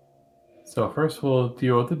 So first we'll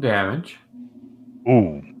deal with the damage.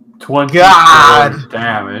 Ooh. 20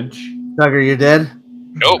 damage. Tugger, you're dead?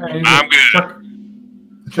 Nope, I'm good.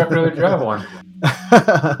 Chuck another javelin.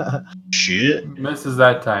 Shit. Misses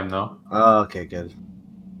that time though. Oh, okay, good.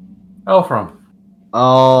 Elfram.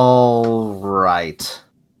 All right.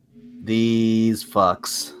 These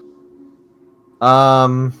fucks.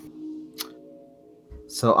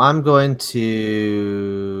 So I'm going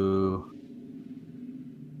to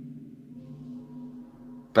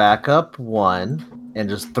back up 1 and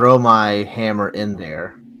just throw my hammer in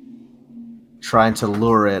there, trying to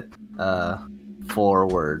lure it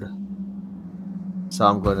forward. So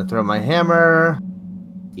I'm going to throw my hammer,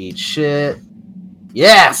 eat shit.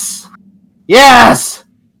 Yes! Yes!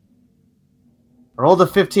 Roll the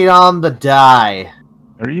 15 on the die.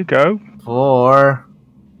 There you go. 4.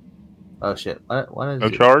 Oh shit! What is no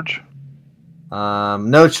it? Charge?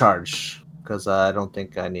 No charge, because I don't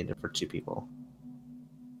think I need it for 2 people.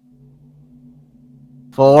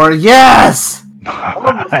 4. Yes!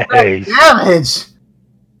 Nice. Damage!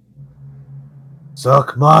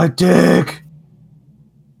 Suck my dick!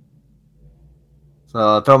 So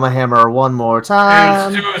I'll throw my hammer 1 more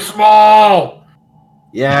time. It's too small!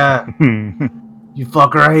 Yeah. You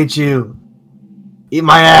fucker, I hate you. Eat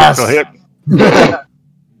my ass!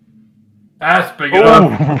 Ass big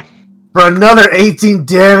enough. For another 18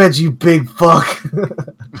 damage, you big fuck.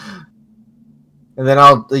 And then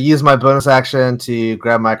I'll use my bonus action to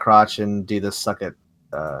grab my crotch and do the suck it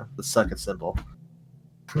symbol.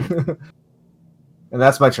 And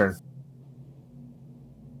that's my turn.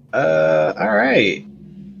 Alright.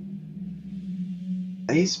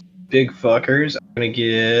 These big fuckers are gonna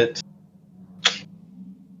get...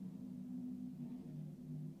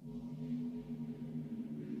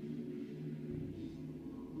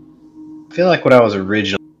 I feel like what I was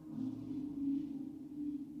originally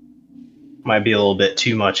might be a little bit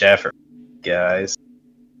too much effort, guys.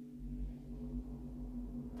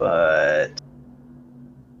 But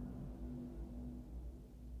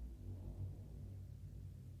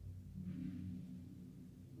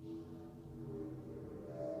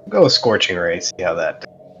go with Scorching Ray, see how that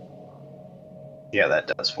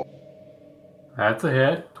does for me. That's a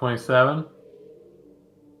hit. 27.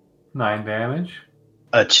 9 damage.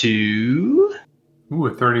 A 2. Ooh,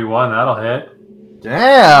 a 31. That'll hit.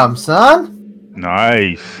 Damn, son.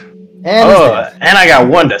 Nice. And and I got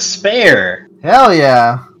 1 to spare. Hell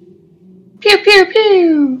yeah. Pew, pew,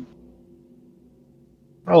 pew.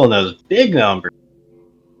 Rolling those big numbers.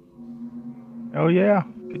 Oh yeah.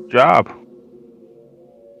 Good job.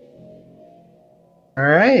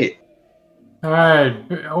 Alright.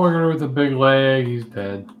 Ogre with the big leg. He's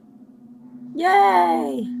dead.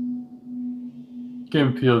 Yay!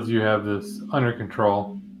 Gimfields, you have this under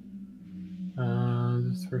control.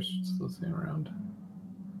 This first still the same round.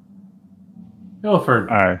 Ilford.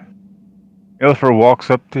 Alright. Ilford walks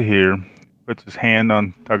up to here, puts his hand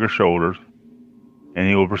on Tugger's shoulders, and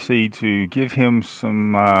he will proceed to give him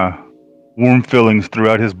some warm fillings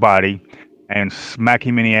throughout his body and smack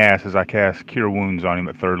him in the ass as I cast Cure Wounds on him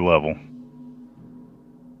at 3rd level.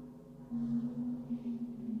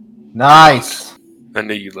 Nice. I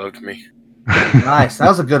knew you loved me. Nice. That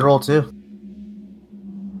was a good roll, too.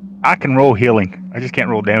 I can roll healing. I just can't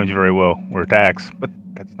roll damage very well or attacks, but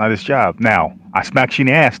that's not his job. Now, I smack you in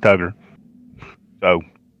the ass, Tugger. So.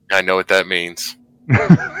 I know what that means.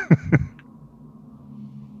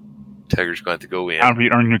 Tugger's going to go in. Time for you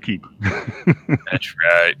to earn your keep. That's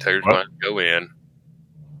right. Tugger's going to go in.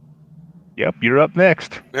 Yep, you're up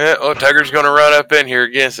next. Yeah, well, Tugger's going to run up in here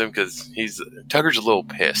against him because Tugger's a little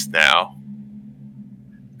pissed now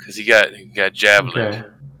because he got javelin. Okay.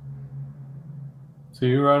 So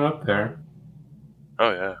you run up there,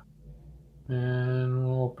 Oh yeah. and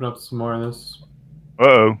we'll open up some more of this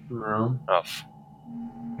Uh-oh. room. Oh.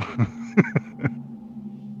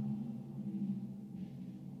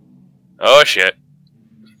 Oh shit!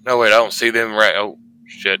 No wait, I don't see them right. Oh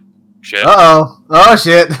shit! Shit! Oh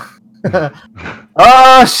shit!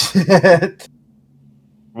 Oh shit!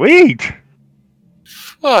 Wait!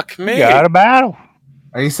 Fuck me! You got a battle.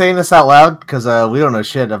 Are you saying this out loud? Because we don't know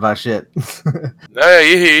shit about shit. No,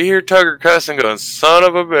 you hear Tugger cussing, going, "Son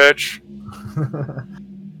of a bitch!"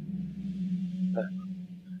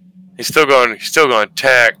 He's still going to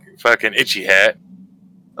attack fucking Itchy Hat.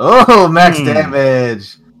 Oh, max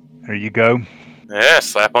damage. There you go. Yeah,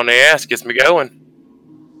 slap on the ass gets me going.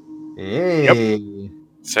 Hey. Yep.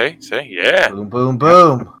 See, yeah. Boom, boom,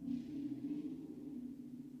 boom.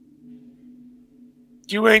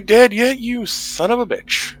 You ain't dead yet, you son of a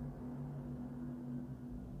bitch.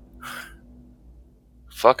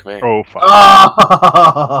 Fuck me. Oh, fuck.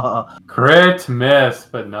 Oh! Crit miss,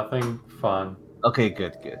 but nothing fun. Okay,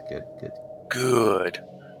 good. Good.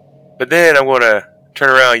 But then I'm going to turn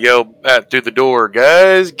around and yell out through the door,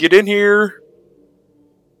 guys, get in here.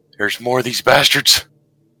 There's more of these bastards.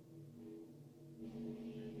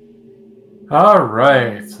 All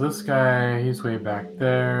right, so this guy, he's way back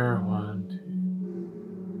there. 1,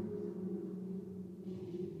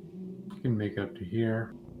 2. You can make it up to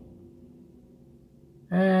here.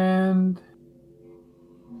 And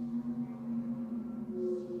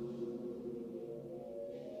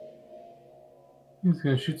he's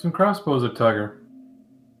going to shoot some crossbows at Tugger.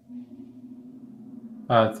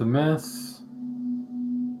 It's a miss.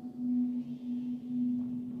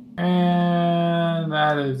 And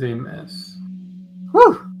that is a miss.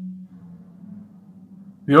 Whew!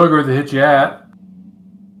 The ogre with the hit you at.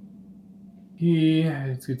 He's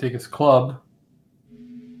going to take his club.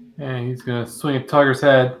 And he's going to swing at Tugger's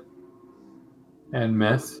head. And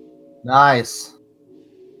miss. Nice.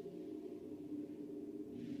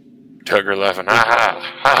 Tugger laughing. Ha ha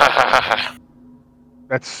ha ha ha.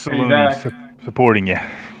 That's Hey, Saluni supporting you.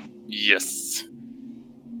 Yes.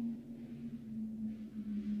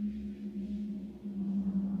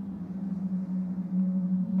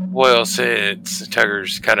 Well, since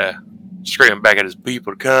Tugger's kind of screaming back at his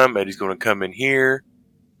people to come, but he's going to come in here.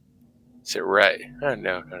 Sit right. Oh,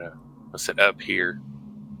 no. I'll sit up here.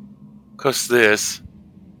 Close to this.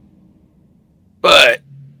 But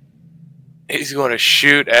he's going to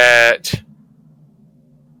shoot at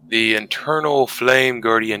the Internal Flame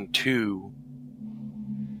Guardian 2.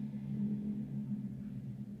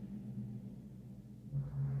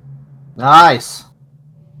 Nice.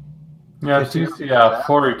 Yeah, so you see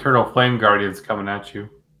 4 Eternal Flame Guardians coming at you.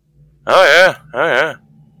 Oh, yeah.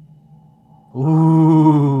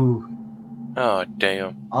 Ooh. Oh,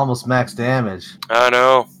 damn. Almost max damage. I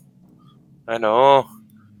know.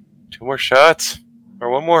 2 more shots.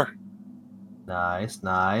 Or 1 more. Nice.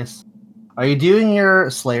 Are you doing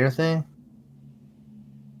your Slayer thing?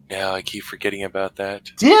 Yeah, I keep forgetting about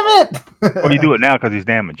that. Damn it! Well, you do it now because he's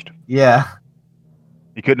damaged. Yeah.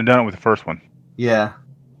 You couldn't have done it with the first one. Yeah.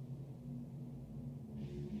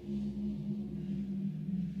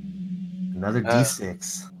 Another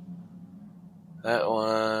D6. That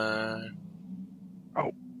one.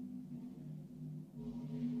 Oh.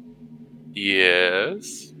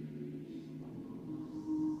 Yes.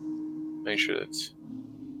 Make sure that's.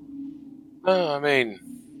 Oh, I mean.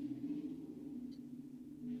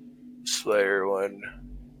 Slayer one.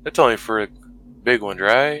 That's only for big ones,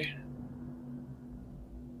 right?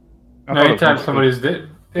 Anytime somebody's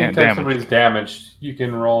damaged, you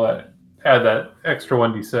can roll it. Add that extra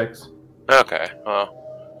 1d6. Okay.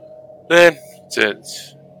 Well, then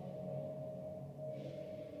it's.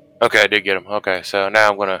 Okay, I did get him. Okay, so now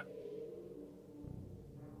I'm gonna.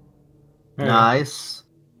 Nice.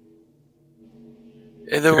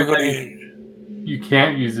 And then we're gonna. You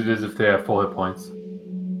can't use it as if they have full hit points.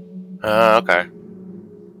 Okay.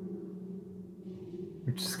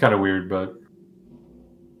 Which is kind of weird, but.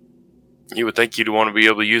 You would think you'd want to be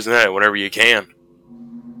able to use that whenever you can.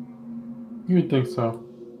 You would think so.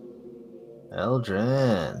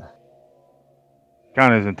 Eldrin.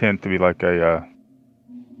 Kind of his intent to be like a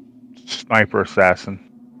sniper assassin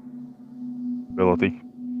ability.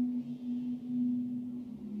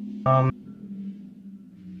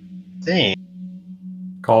 Thing.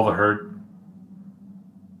 Call the herd.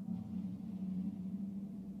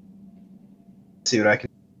 See what I can.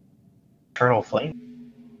 Eternal flame.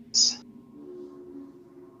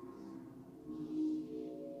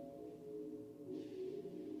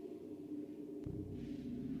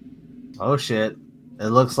 Oh shit! It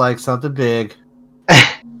looks like something big.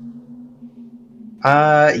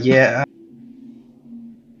 Yeah.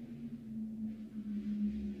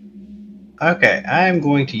 Okay, I'm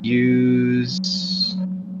going to use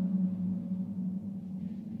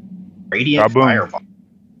Radiant Kaboom. Fireball.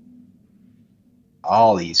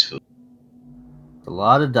 All these fools. A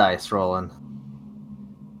lot of dice rolling.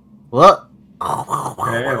 What?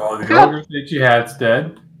 Okay, well, the ogre's itchy hat's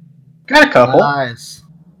dead. Got a couple. Nice.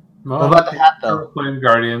 Well, What about the hat, though? Flame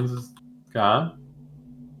Guardians is gone.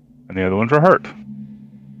 And the other ones are hurt.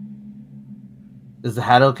 Is the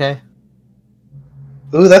hat okay?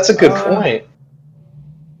 Ooh, that's a good point.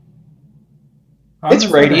 It's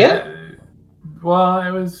radiant. Well,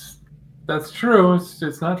 it was. That's true.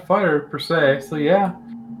 It's not fire per se. So yeah,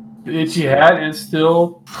 the itchy hat is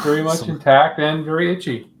still very much intact and very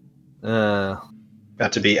itchy. Got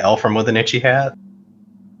to be Elfram with an itchy hat.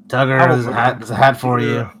 Tugger, there's a hat for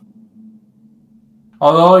you.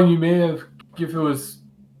 Although you may have, if it was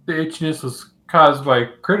the itchiness was caused by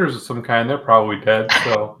critters of some kind, they're probably dead.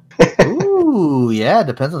 So. Ooh, yeah,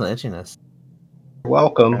 depends on the itchiness.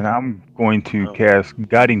 Welcome. And I'm going to cast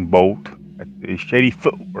Guiding Bolt at the Shady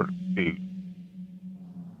Footwork dude.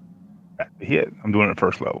 At the hit. I'm doing it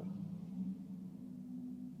first level.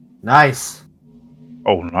 Nice.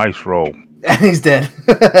 Oh, nice roll. And he's dead.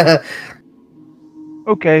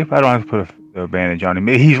 Okay, I don't have to put a bandage on him.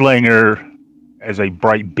 He's laying there as a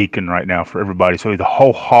bright beacon right now for everybody. So the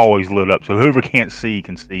whole hallway's lit up. So whoever can't see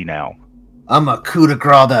can see now. I'm a coup de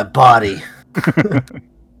grace that body.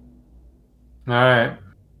 All right.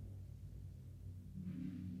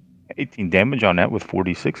 18 damage on that with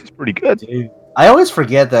 46 is pretty good. I always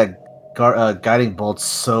forget that Guiding Bolt's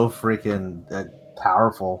so freaking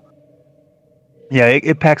powerful. Yeah,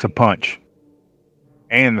 it packs a punch.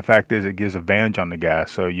 And the fact is, it gives advantage on the guy.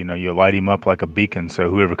 So, you light him up like a beacon. So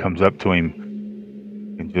whoever comes up to him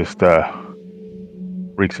can just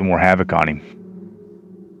wreak some more havoc on him.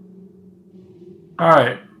 All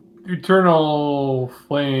right. Eternal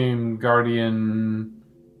Flame Guardian,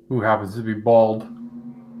 who happens to be bald.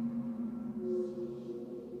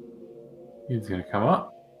 He's going to come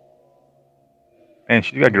up. And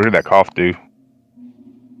she's got to get rid of that cough, dude.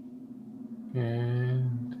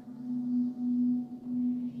 And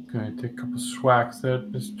going to take a couple swacks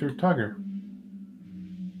at Mr. Tugger.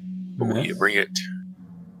 Oh, yeah, bring it.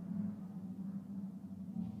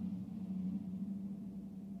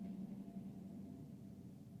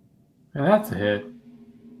 And that's a hit.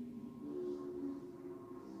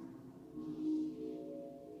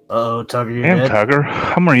 Oh, Tugger, you're Damn, dead. Tugger.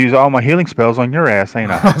 I'm going to use all my healing spells on your ass,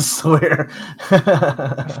 ain't I? I swear.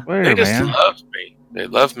 I swear, They just man. love me. They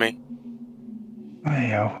love me.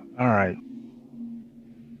 Yeah, all right.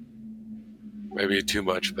 Maybe too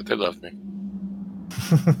much, but they love me.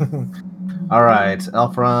 All right,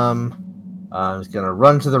 Elfram is going to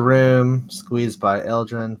run to the room, squeezed by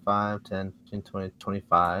Eldrin, 5, 10, 15, 20,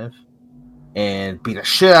 25, and beat the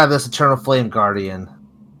shit out of this Eternal Flame Guardian.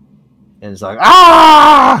 And he's like,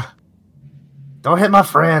 ah! Don't hit my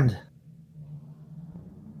friend.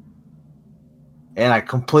 And I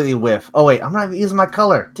completely whiff. Oh, wait, I'm not even using my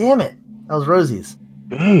color. Damn it. That was Rosie's.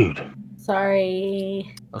 Dude.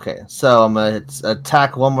 Sorry. Okay, so I'm going to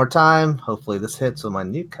attack one more time. Hopefully this hits with my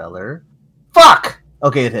new color. Fuck!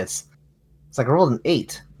 Okay, it hits. It's like I rolled an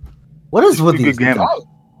 8. What is with these damage. guys?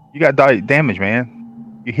 You got damage,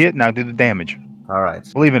 man. You hit, now do the damage. All right.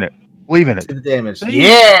 Believe in it. Believe in it. Do the damage.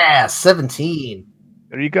 Yeah! 17.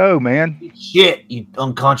 There you go, man. Shit, you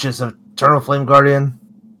unconscious Eternal Flame Guardian.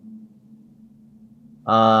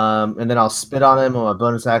 And then I'll spit on him with my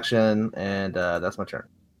bonus action, and that's my turn.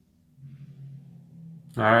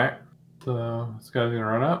 All right. So this guy's going to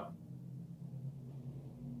run up.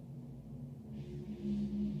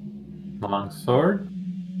 Long sword.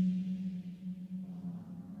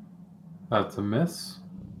 That's a miss.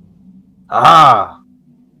 Ah!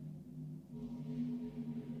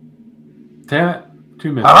 Damn it.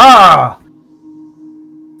 2 misses. Ah!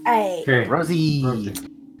 Hey. Okay. Rosie.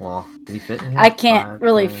 Well, can you fit in here? I can't 5,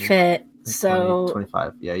 really 10, fit, 20, so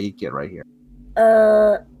 25. Yeah, you get right here.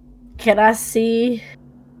 can I see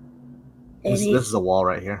This is a wall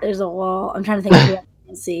right here. There's a wall. I'm trying to think of who I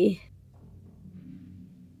can see.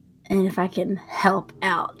 And if I can help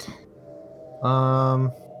out.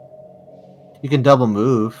 You can double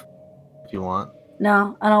move if you want.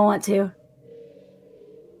 No, I don't want to.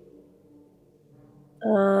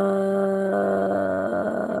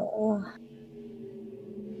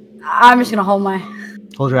 I'm just gonna hold my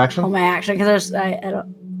Hold your action. action because I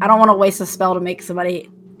don't want to waste a spell to make somebody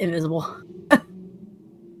invisible.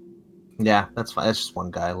 Yeah, that's fine. It's just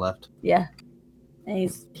one guy left. Yeah, and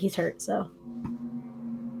he's hurt, so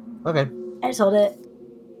Okay. I just hold it.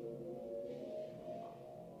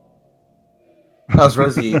 That was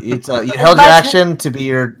Rosie. You held your action to be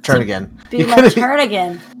your turn again. Be my turn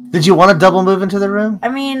again. Did you want to double move into the room? I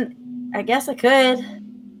mean, I guess I could.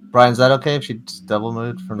 Brian, is that okay if she just double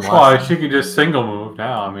moved from the last Well, time? she can just single move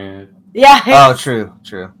now. I mean, Yeah. Oh, true.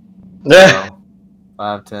 So,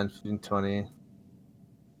 5, 10, 15, 20,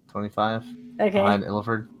 25. Okay. Behind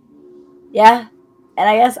Illiford. Yeah, and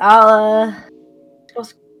I guess I'll go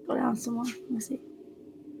down some more. Let me see.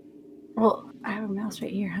 Well, I have a mouse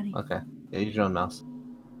right here, honey. Okay. Yeah, use your own mouse.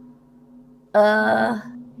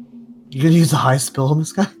 You gonna use a high spell on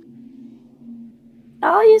this guy?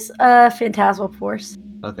 I'll use Phantasmal Force.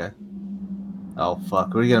 Okay. Oh,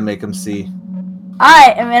 fuck. What are you gonna make him see?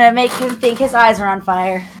 I am gonna make him think his eyes are on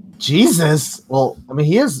fire. Jesus! Well, I mean,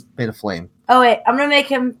 he is made of flame. Oh, wait. I'm gonna make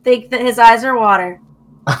him think that his eyes are water.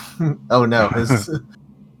 Oh, no.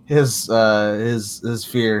 His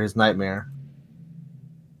fear, his nightmare.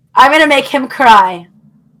 I'm gonna make him cry.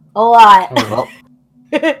 A lot. Well,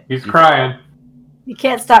 he's crying. You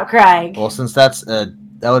can't stop crying. well, since that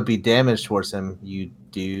would be damage towards him, you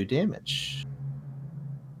do damage.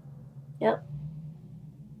 Yep.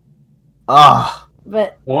 Ah,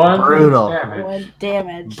 But One Brutal. damage. one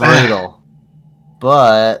damage. brutal.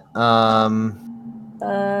 But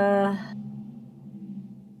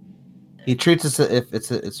he treats it if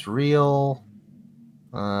it's real.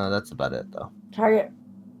 That's about it though. Target.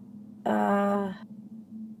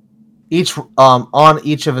 Each on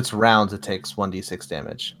each of its rounds, it takes 1d6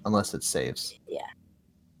 damage unless it saves.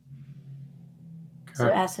 So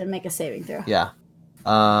it has to make a saving throw. Yeah.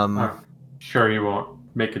 I'm sure he won't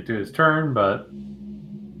make it to his turn, but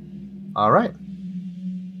All right.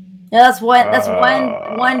 Yeah, that's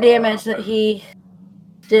one damage that he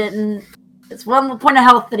didn't. It's 1 point of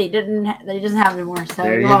health that he doesn't have anymore. So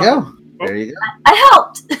There you you're go. welcome. There you go. I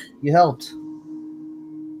helped. You helped.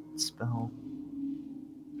 Spell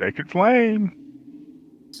Sacred Flame.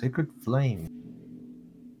 Sacred Flame.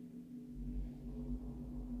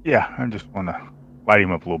 Yeah, I just want to light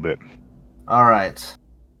him up a little bit. All right.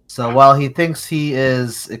 So while he thinks he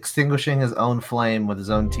is extinguishing his own flame with his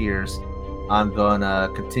own tears, I'm going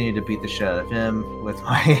to continue to beat the shit out of him with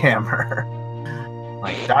my hammer.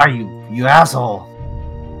 Like, die, you asshole.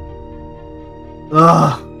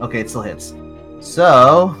 Ugh. Okay, it still hits.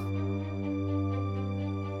 So,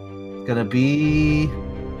 it's going to be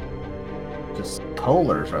just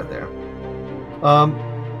polars right there.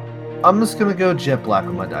 I'm just going to go jet black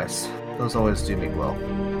with my dice. Those always do me well.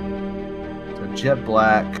 So jet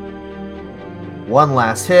black. One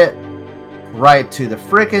last hit. Right to the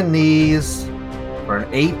frickin' knees for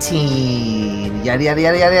an 18. Yada yada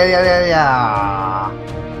yada yada yada yada yada.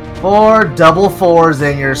 4 double 4s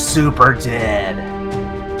and you're super dead.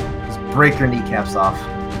 Just break your kneecaps off.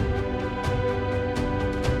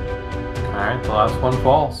 alright, the last one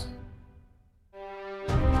falls.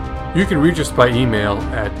 You can reach us by email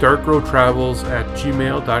at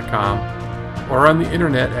darkroadtravels@gmail.com or on the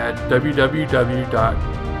internet at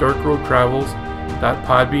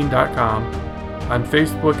www.darkroadtravels.podbean.com, on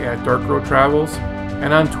Facebook at Dark Road Travels,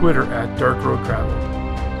 and on Twitter at Dark Road Travel.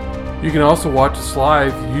 You can also watch us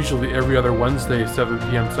live, usually every other Wednesday, 7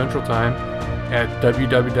 p.m. Central Time, at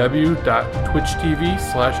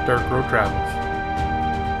www.twitch.tv/darkroadtravels.